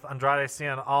 beginning with Andrade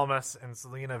Cien Almas and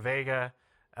Zelina Vega,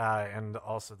 and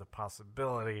also the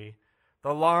possibility,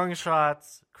 the long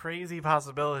shots, crazy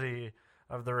possibility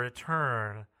of the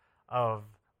return of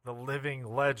the living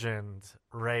legend,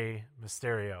 Rey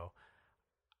Mysterio.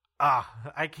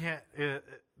 I can't...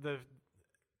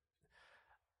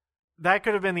 That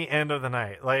could have been the end of the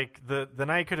night. Like, the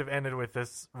night could have ended with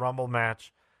this Rumble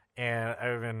match, and I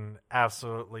would have been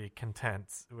absolutely content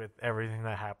with everything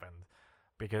that happened.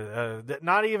 Because,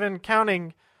 not even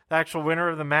counting the actual winner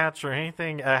of the match or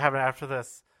anything happened after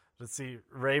this, to see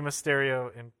Rey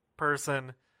Mysterio in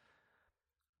person.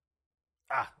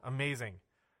 Amazing.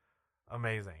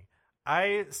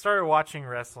 I started watching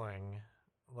wrestling,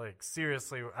 like,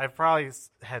 seriously. I probably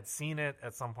had seen it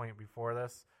at some point before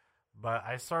this, but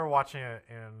I started watching it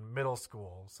in middle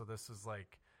school. So this is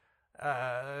like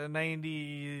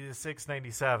 96,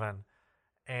 97.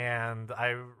 And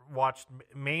I watched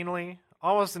mainly,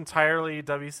 almost entirely,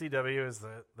 WCW is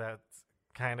that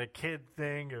kind of kid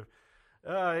thing of,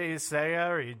 Sega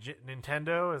or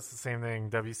Nintendo is the same thing,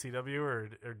 WCW or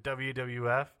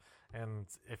WWF. And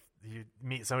if you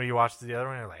meet somebody who watches the other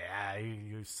one, you're like,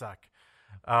 you suck.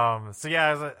 So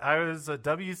yeah, I was a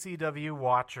WCW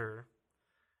watcher,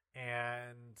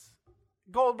 and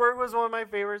Goldberg was one of my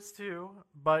favorites too,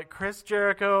 but Chris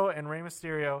Jericho and Rey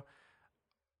Mysterio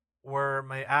were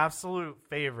my absolute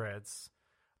favorites.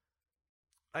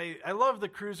 I love the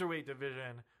Cruiserweight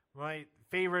division. My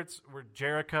favorites were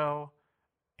Jericho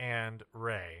and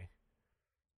Rey.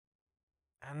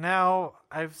 And now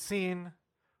I've seen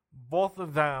both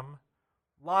of them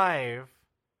live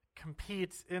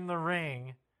compete in the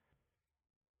ring.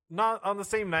 Not on the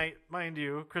same night, mind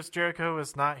you. Chris Jericho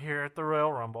is not here at the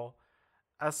Royal Rumble.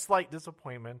 A slight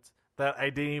disappointment that I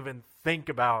didn't even think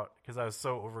about because I was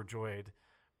so overjoyed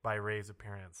by Rey's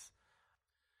appearance.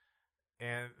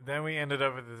 And then we ended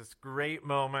up with this great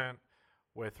moment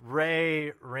with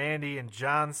Rey, Randy, and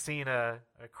John Cena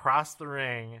across the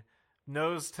ring,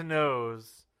 nose to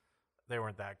nose. They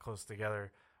weren't that close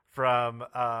together. From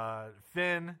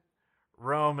Finn,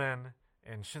 Roman,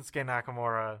 and Shinsuke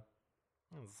Nakamura.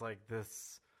 It's like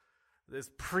this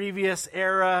previous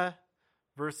era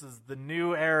versus the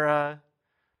new era.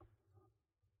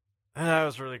 And that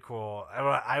was really cool.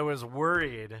 I was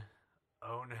worried.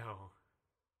 Oh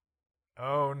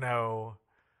no.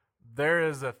 There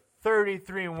is a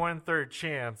 33 1/3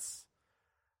 chance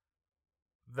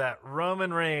that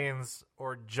Roman Reigns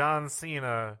or John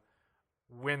Cena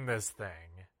win this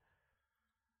thing.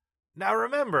 Now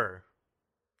remember,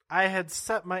 I had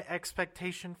set my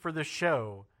expectation for the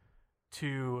show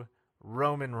to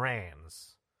Roman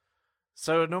Reigns.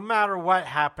 So no matter what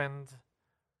happened,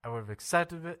 I would have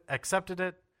accepted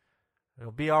it.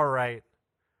 It'll be all right.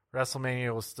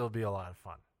 WrestleMania will still be a lot of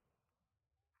fun.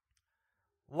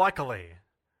 Luckily,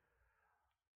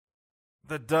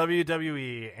 the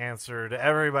WWE answered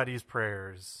everybody's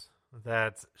prayers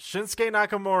that Shinsuke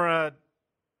Nakamura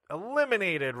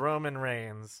eliminated Roman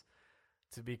Reigns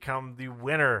to become the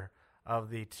winner of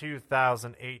the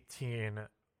 2018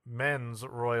 Men's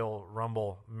Royal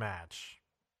Rumble match.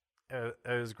 It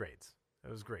was great.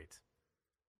 It was great.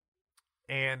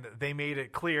 And they made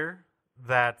it clear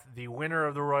that the winner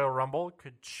of the Royal Rumble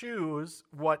could choose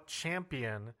what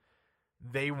champion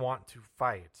they want to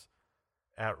fight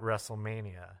at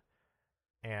WrestleMania.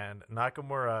 And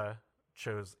Nakamura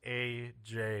chose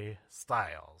AJ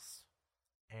Styles.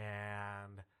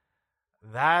 And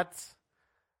that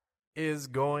is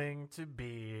going to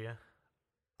be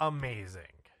amazing.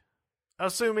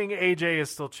 Assuming AJ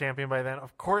is still champion by then.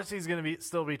 Of course he's going to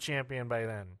still be champion by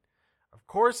then. Of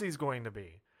course he's going to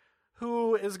be.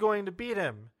 Who is going to beat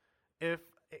him if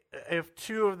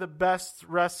two of the best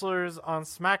wrestlers on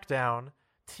SmackDown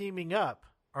teaming up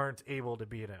aren't able to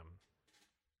beat him?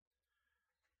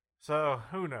 So,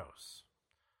 who knows?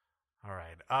 All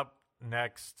right, up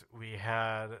next we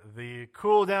had the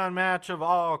cool-down match of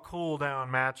all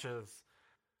cool-down matches.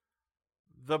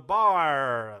 The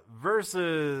Bar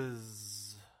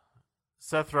versus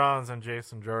Seth Rollins and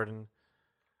Jason Jordan.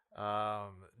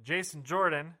 Jason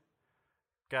Jordan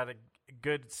got a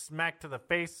good smack to the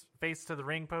face to the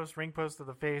ring post to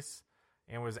the face,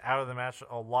 and was out of the match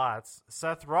a lot.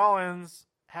 Seth Rollins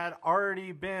had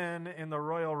already been in the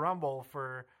Royal Rumble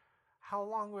for, how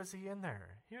long was he in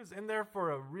there? He was in there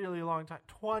for a really long time,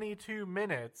 22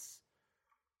 minutes.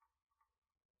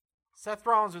 Seth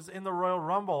Rollins was in the Royal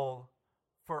Rumble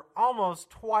for almost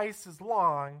twice as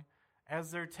long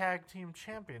as their tag team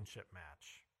championship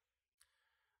match.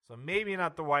 So maybe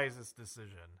not the wisest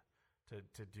decision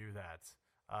to do that.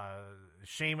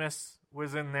 Sheamus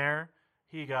was in there.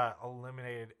 He got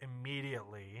eliminated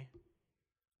immediately.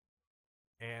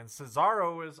 And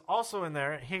Cesaro was also in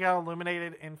there. He got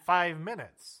eliminated in 5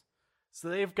 minutes. So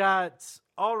they've got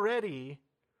already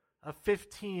a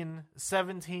 15,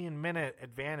 17-minute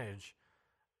advantage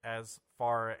as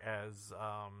far as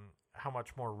how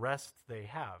much more rest they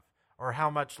have, or how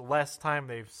much less time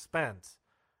they've spent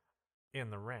in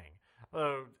the ring.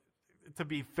 To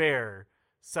be fair,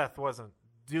 Seth wasn't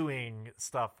doing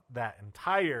stuff that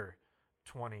entire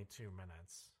 22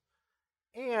 minutes.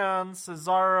 And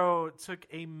Cesaro took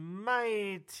a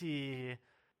mighty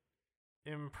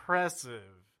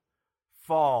impressive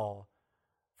fall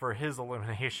for his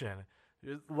elimination.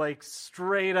 Like,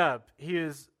 straight up. He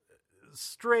is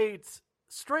straight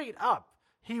up.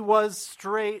 He was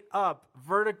straight up,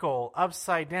 vertical,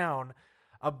 upside down,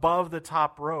 above the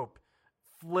top rope,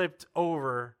 flipped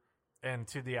over and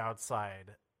to the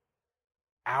outside.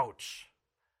 Ouch.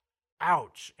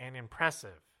 Ouch, and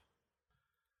impressive.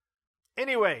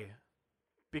 Anyway,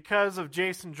 because of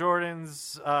Jason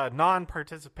Jordan's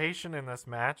non-participation in this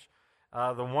match,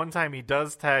 the one time he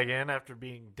does tag in after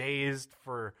being dazed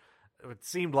for it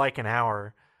seemed like an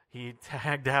hour, he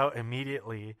tagged out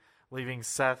immediately, leaving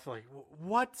Seth like,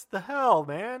 what the hell,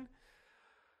 man?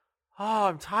 Oh,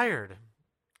 I'm tired.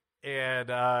 And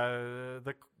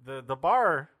the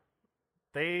Bar,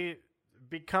 they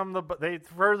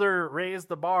further raise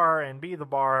the bar and be the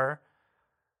Bar,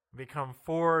 become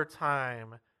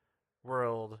 4-time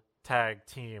World Tag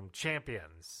Team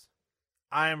Champions.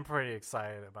 I'm pretty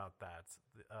excited about that.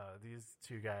 These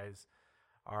two guys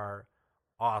are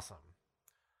awesome.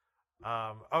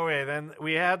 Okay, then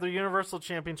we had the Universal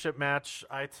Championship match.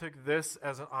 I took this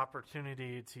as an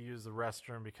opportunity to use the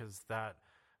restroom because that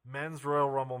Men's Royal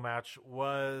Rumble match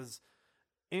was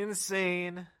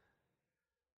insane.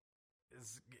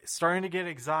 Is starting to get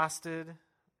exhausted.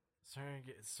 Starting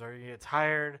to get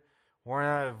tired. Worn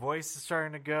out. Voice is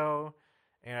starting to go.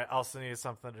 And I also needed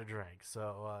something to drink.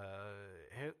 So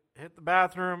hit the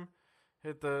bathroom,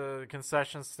 hit the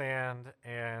concession stand,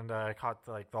 and I caught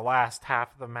the last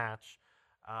half of the match.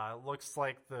 Looks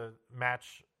like the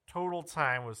match total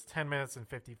time was 10 minutes and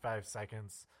 55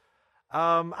 seconds.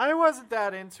 I wasn't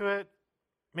that into it.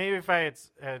 Maybe if I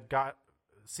had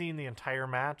seen the entire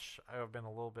match, I would have been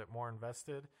a little bit more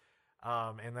invested.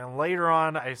 And then later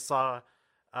on, I saw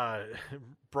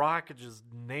Brock just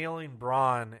nailing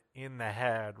Braun in the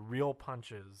head, real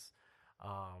punches,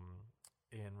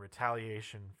 in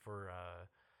retaliation for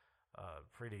a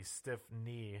pretty stiff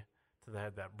knee to the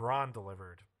head that Braun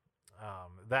delivered.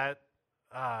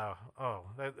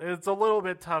 It's a little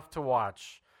bit tough to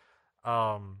watch.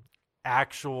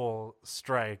 actual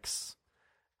strikes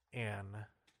in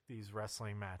these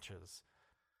wrestling matches.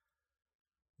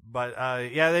 But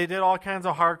yeah, they did all kinds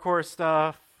of hardcore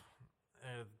stuff.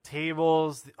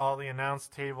 Tables, all the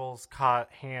announced tables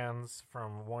caught hands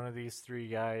from one of these three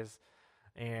guys.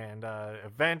 And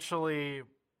eventually,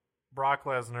 Brock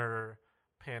Lesnar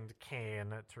pinned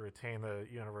Kane to retain the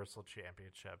Universal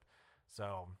Championship.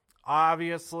 So,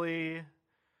 obviously,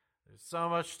 there's so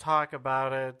much talk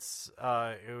about it.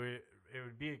 It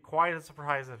would be quite a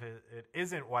surprise if it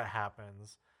isn't what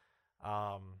happens.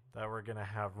 That we're going to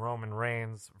have Roman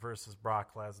Reigns versus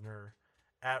Brock Lesnar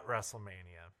at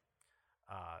WrestleMania.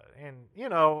 And, you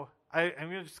know,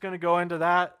 I'm just going to go into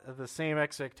that the same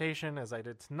expectation as I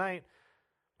did tonight.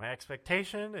 My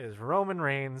expectation is Roman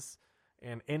Reigns,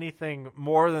 and anything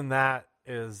more than that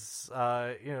is,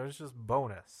 it's just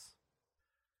bonus.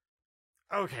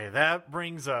 Okay, that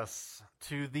brings us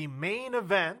to the main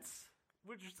event,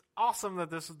 which is awesome that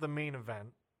this is the main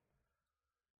event.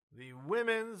 The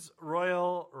Women's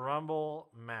Royal Rumble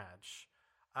match.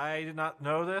 I did not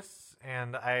know this,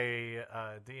 and I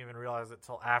didn't even realize it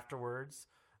till afterwards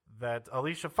that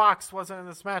Alicia Fox wasn't in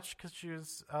this match because she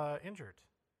was injured.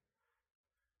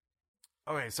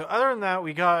 Okay, so other than that,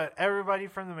 we got everybody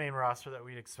from the main roster that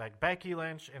we'd expect. Becky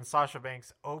Lynch and Sasha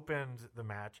Banks opened the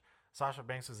match. Sasha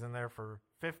Banks was in there for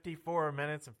 54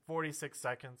 minutes and 46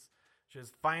 seconds. She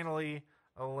was finally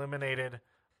eliminated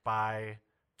by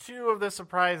two of the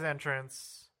surprise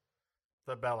entrants,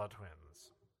 the Bella Twins.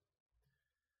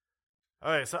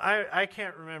 Okay, so I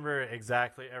can't remember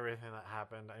exactly everything that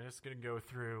happened. I'm just going to go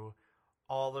through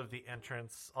all of the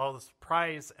entrants, all the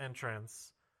surprise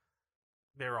entrants.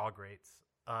 They were all great.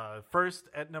 First,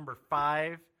 at number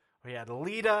 5, we had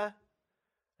Lita.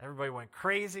 Everybody went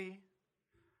crazy.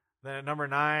 Then at number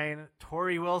 9,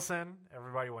 Tori Wilson.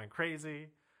 Everybody went crazy.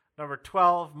 Number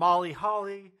 12, Molly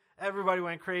Holly. Everybody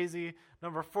went crazy.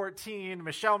 Number 14,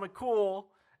 Michelle McCool.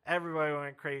 Everybody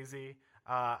went crazy.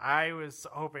 I was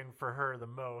hoping for her the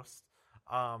most.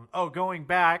 Going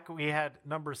back, we had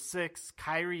number 6,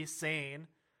 Kairi Sane.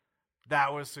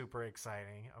 That was super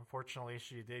exciting. Unfortunately,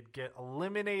 she did get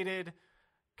eliminated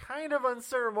kind of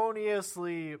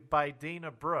unceremoniously by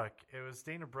Dana Brooke. It was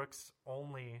Dana Brooke's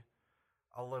only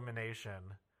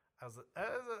elimination. I was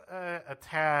a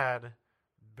tad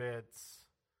bit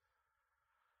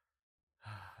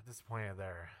disappointed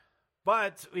there.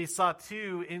 But we saw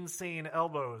 2 insane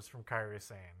elbows from Kairi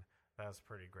Sane. That was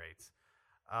pretty great.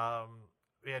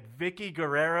 We had Vicky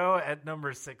Guerrero at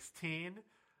number 16.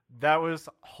 That was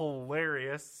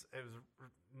hilarious. It was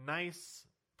nice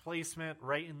placement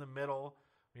right in the middle.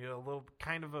 We had a little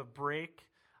kind of a break.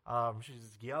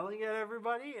 She's yelling at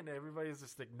everybody, and everybody's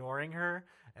just ignoring her.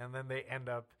 And then they end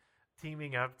up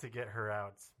teaming up to get her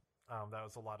out. That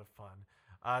was a lot of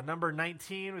fun. Number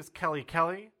 19 was Kelly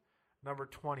Kelly. Number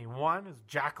 21 is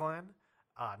Jacqueline.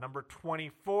 Number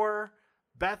 24,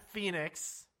 Beth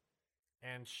Phoenix.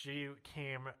 And she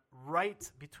came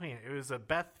right between. It was a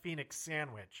Beth Phoenix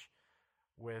sandwich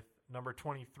with number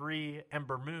 23,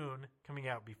 Ember Moon, coming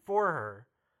out before her.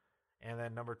 And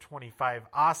then number 25,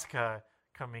 Asuka,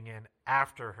 coming in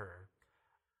after her.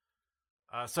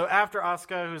 So after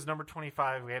Asuka, who's number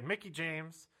 25, we had Mickie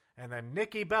James. And then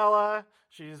Nikki Bella,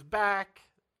 she's back.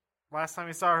 Last time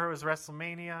we saw her was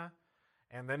WrestleMania.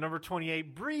 And then number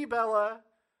 28, Brie Bella,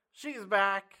 she's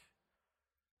back.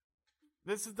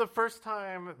 This is the first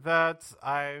time that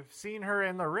I've seen her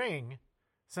in the ring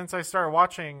since I started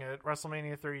watching at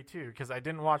WrestleMania 32, because I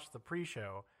didn't watch the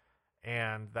pre-show,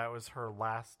 and that was her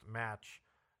last match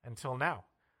until now.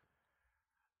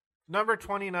 Number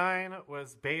 29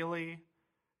 was Bayley,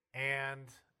 and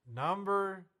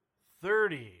number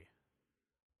 30,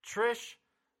 Trish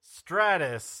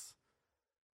Stratus.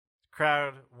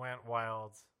 Crowd went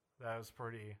wild. That was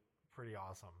pretty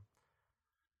awesome.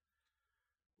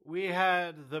 We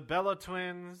had the Bella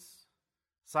Twins,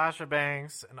 Sasha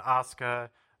Banks, and Asuka.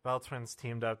 Bella Twins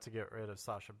teamed up to get rid of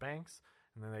Sasha Banks,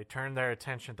 and then they turned their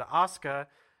attention to Asuka.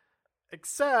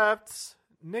 Except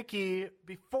Nikki,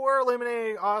 before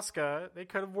eliminating Asuka, they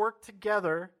could have worked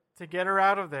together to get her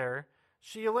out of there.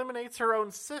 She eliminates her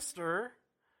own sister,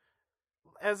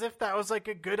 as if that was like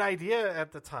a good idea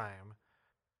at the time.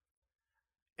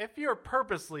 If you're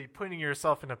purposely putting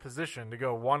yourself in a position to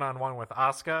go one-on-one with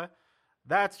Asuka,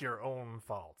 that's your own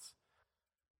fault.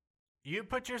 You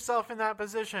put yourself in that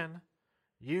position.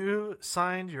 You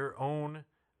signed your own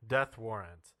death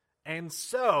warrant. And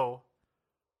so,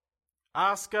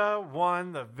 Asuka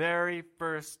won the very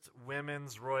first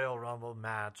Women's Royal Rumble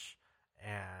match.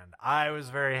 And I was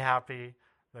very happy.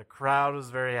 The crowd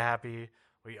was very happy.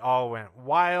 We all went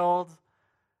wild.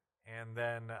 And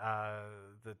then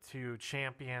the two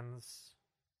champions,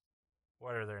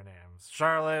 what are their names?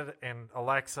 Charlotte and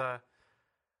Alexa.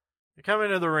 They come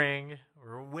into the ring.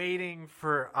 We're waiting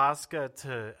for Asuka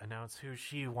to announce who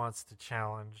she wants to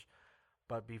challenge.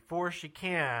 But before she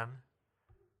can,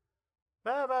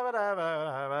 and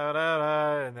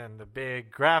then the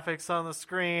big graphics on the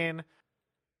screen,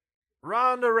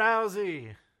 Ronda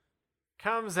Rousey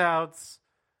comes out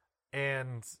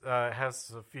and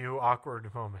has a few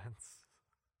awkward moments.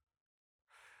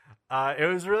 It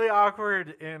was really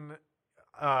awkward in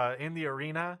the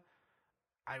arena.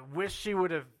 I wish she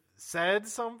would have said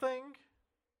something.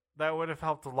 That would have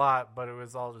helped a lot, but it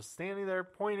was all just standing there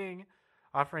pointing,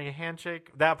 offering a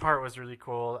handshake. That part was really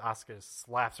cool. Asuka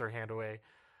slaps her hand away.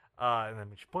 And then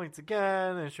she points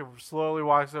again, and she slowly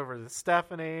walks over to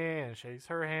Stephanie and shakes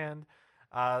her hand.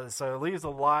 So it leaves a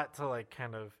lot to like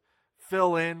kind of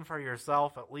fill in for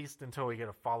yourself, at least until we get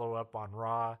a follow-up on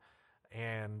Raw.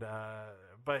 And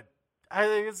but I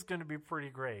think it's going to be pretty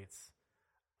great.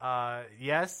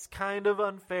 Yes, kind of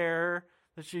unfair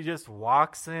that she just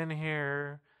walks in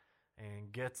here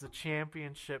and gets a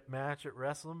championship match at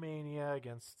WrestleMania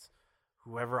against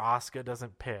whoever Asuka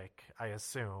doesn't pick, I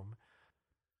assume.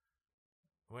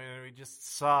 When we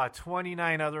just saw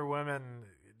 29 other women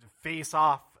face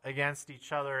off against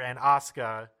each other and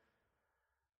Asuka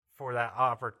for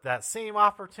that same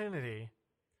opportunity.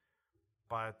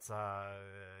 But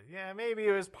yeah, maybe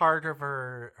it was part of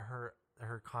her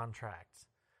contract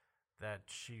that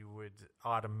she would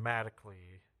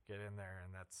automatically get in there,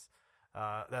 and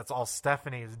that's all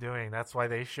Stephanie is doing. That's why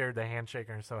they shared the handshake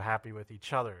and are so happy with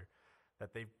each other,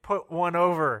 that they put one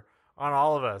over on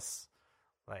all of us.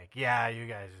 Like, yeah, you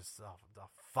guys just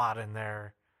fought in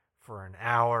there for an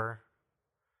hour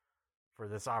for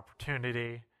this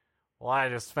opportunity. Well, I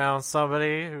just found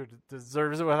somebody who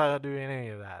deserves it without doing any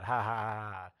of that. Ha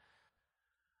ha ha.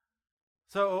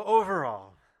 So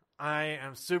overall, I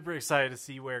am super excited to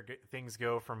see where things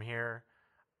go from here.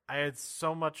 I had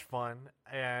so much fun,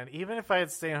 and even if I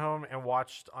had stayed home and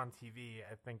watched on TV,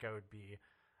 I think I would be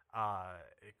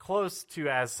close to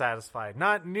as satisfied.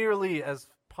 Not nearly as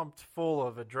pumped full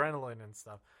of adrenaline and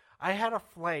stuff. I had a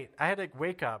flight. I had to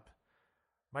wake up.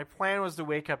 My plan was to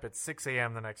wake up at 6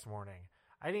 a.m. the next morning.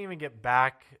 I didn't even get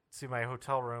back to my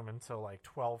hotel room until like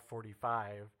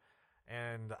 12:45,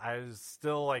 and I was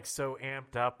still like so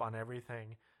amped up on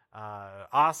everything.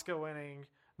 Asuka winning,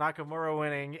 Nakamura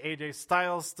winning, AJ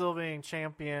Styles still being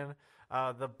champion,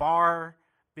 the Bar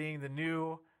being the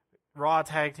new Raw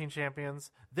Tag Team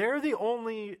Champions. They're the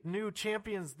only new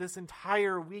champions this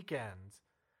entire weekend.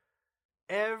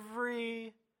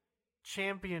 Every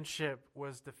championship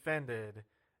was defended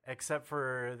except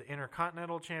for the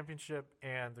Intercontinental Championship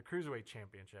and the Cruiserweight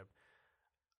Championship.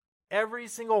 Every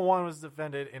single one was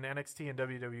defended in NXT and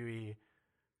WWE,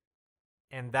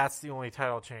 and that's the only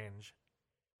title change.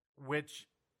 Which,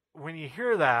 when you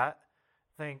hear that,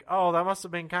 think, oh, that must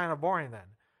have been kind of boring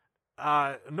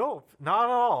then. Nope, not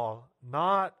at all.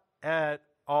 Not at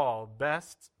all.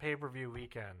 Best pay-per-view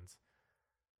weekend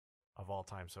of all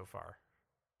time so far.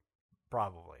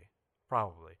 Probably.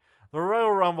 The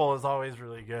Royal Rumble is always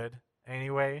really good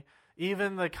anyway.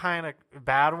 Even the kind of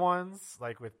bad ones,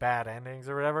 like with bad endings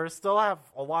or whatever, still have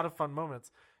a lot of fun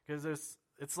moments because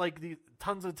it's like the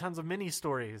tons of mini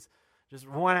stories, just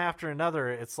one after another.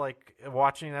 It's like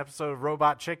watching an episode of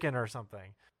Robot Chicken or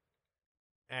something.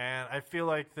 And I feel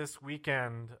like this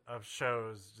weekend of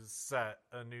shows just set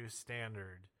a new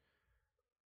standard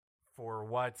for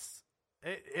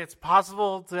it's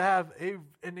possible to have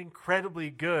an incredibly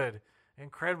good,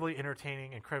 incredibly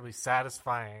entertaining, incredibly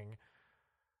satisfying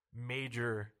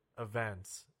major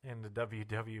events in the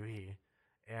WWE.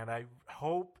 And I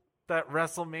hope that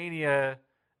WrestleMania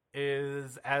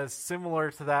is as similar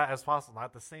to that as possible.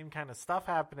 Not the same kind of stuff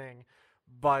happening,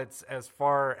 but as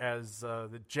far as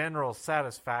the general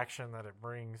satisfaction that it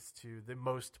brings to the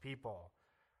most people,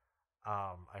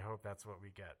 I hope that's what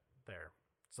we get there.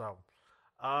 So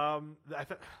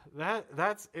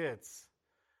that's it.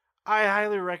 I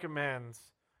highly recommend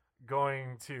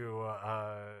going to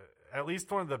at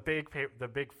least one of the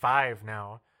big five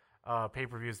now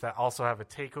pay-per-views that also have a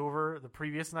takeover the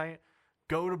previous night.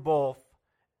 Go to both.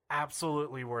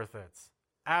 Absolutely worth it.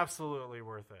 Absolutely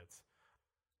worth it.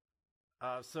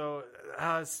 So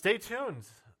stay tuned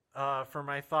for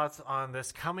my thoughts on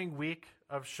this coming week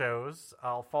of shows.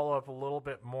 I'll follow up a little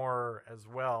bit more as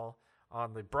well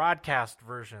on the broadcast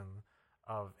version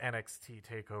of NXT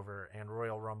TakeOver and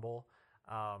Royal Rumble.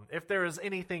 If there is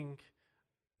anything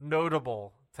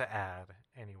notable to add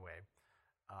anyway.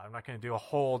 I'm not going to do a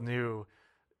whole new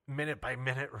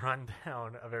minute-by-minute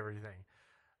rundown of everything.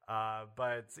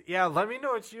 But yeah, let me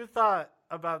know what you thought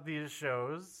about these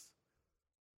shows.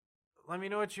 Let me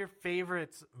know what your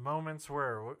favorite moments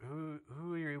were.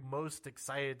 Who are you most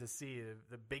excited to see?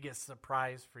 The biggest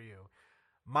surprise for you?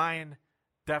 Mine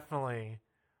definitely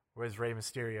was Rey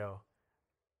Mysterio.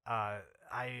 I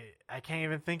can't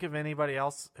even think of anybody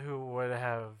else who would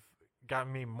have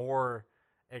gotten me more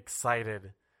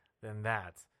excited than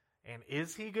that. And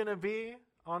is he going to be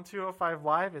on 205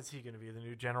 Live? Is he going to be the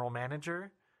new general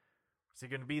manager? Is he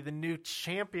going to be the new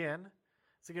champion?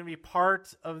 Is he going to be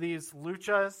part of these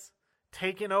luchas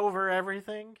taking over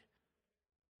everything?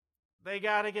 They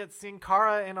got to get Sin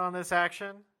Cara in on this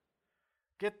action.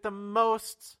 Get the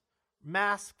most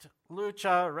masked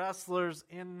lucha wrestlers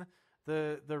in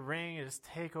the ring and just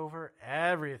take over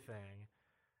everything.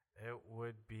 It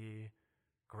would be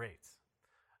great.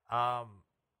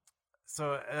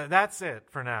 So that's it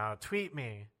for now. Tweet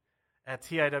me at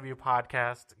TIW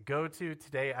Podcast. Go to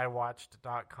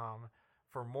todayiwatched.com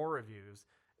for more reviews.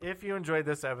 If you enjoyed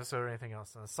this episode or anything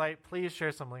else on the site, please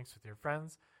share some links with your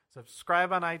friends.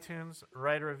 Subscribe on iTunes,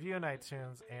 write a review on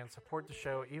iTunes, and support the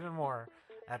show even more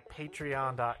at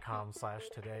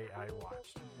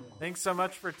patreon.com/todayiwatched. Thanks so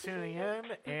much for tuning in,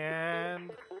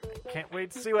 and I can't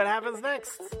wait to see what happens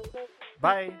next.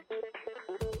 Bye.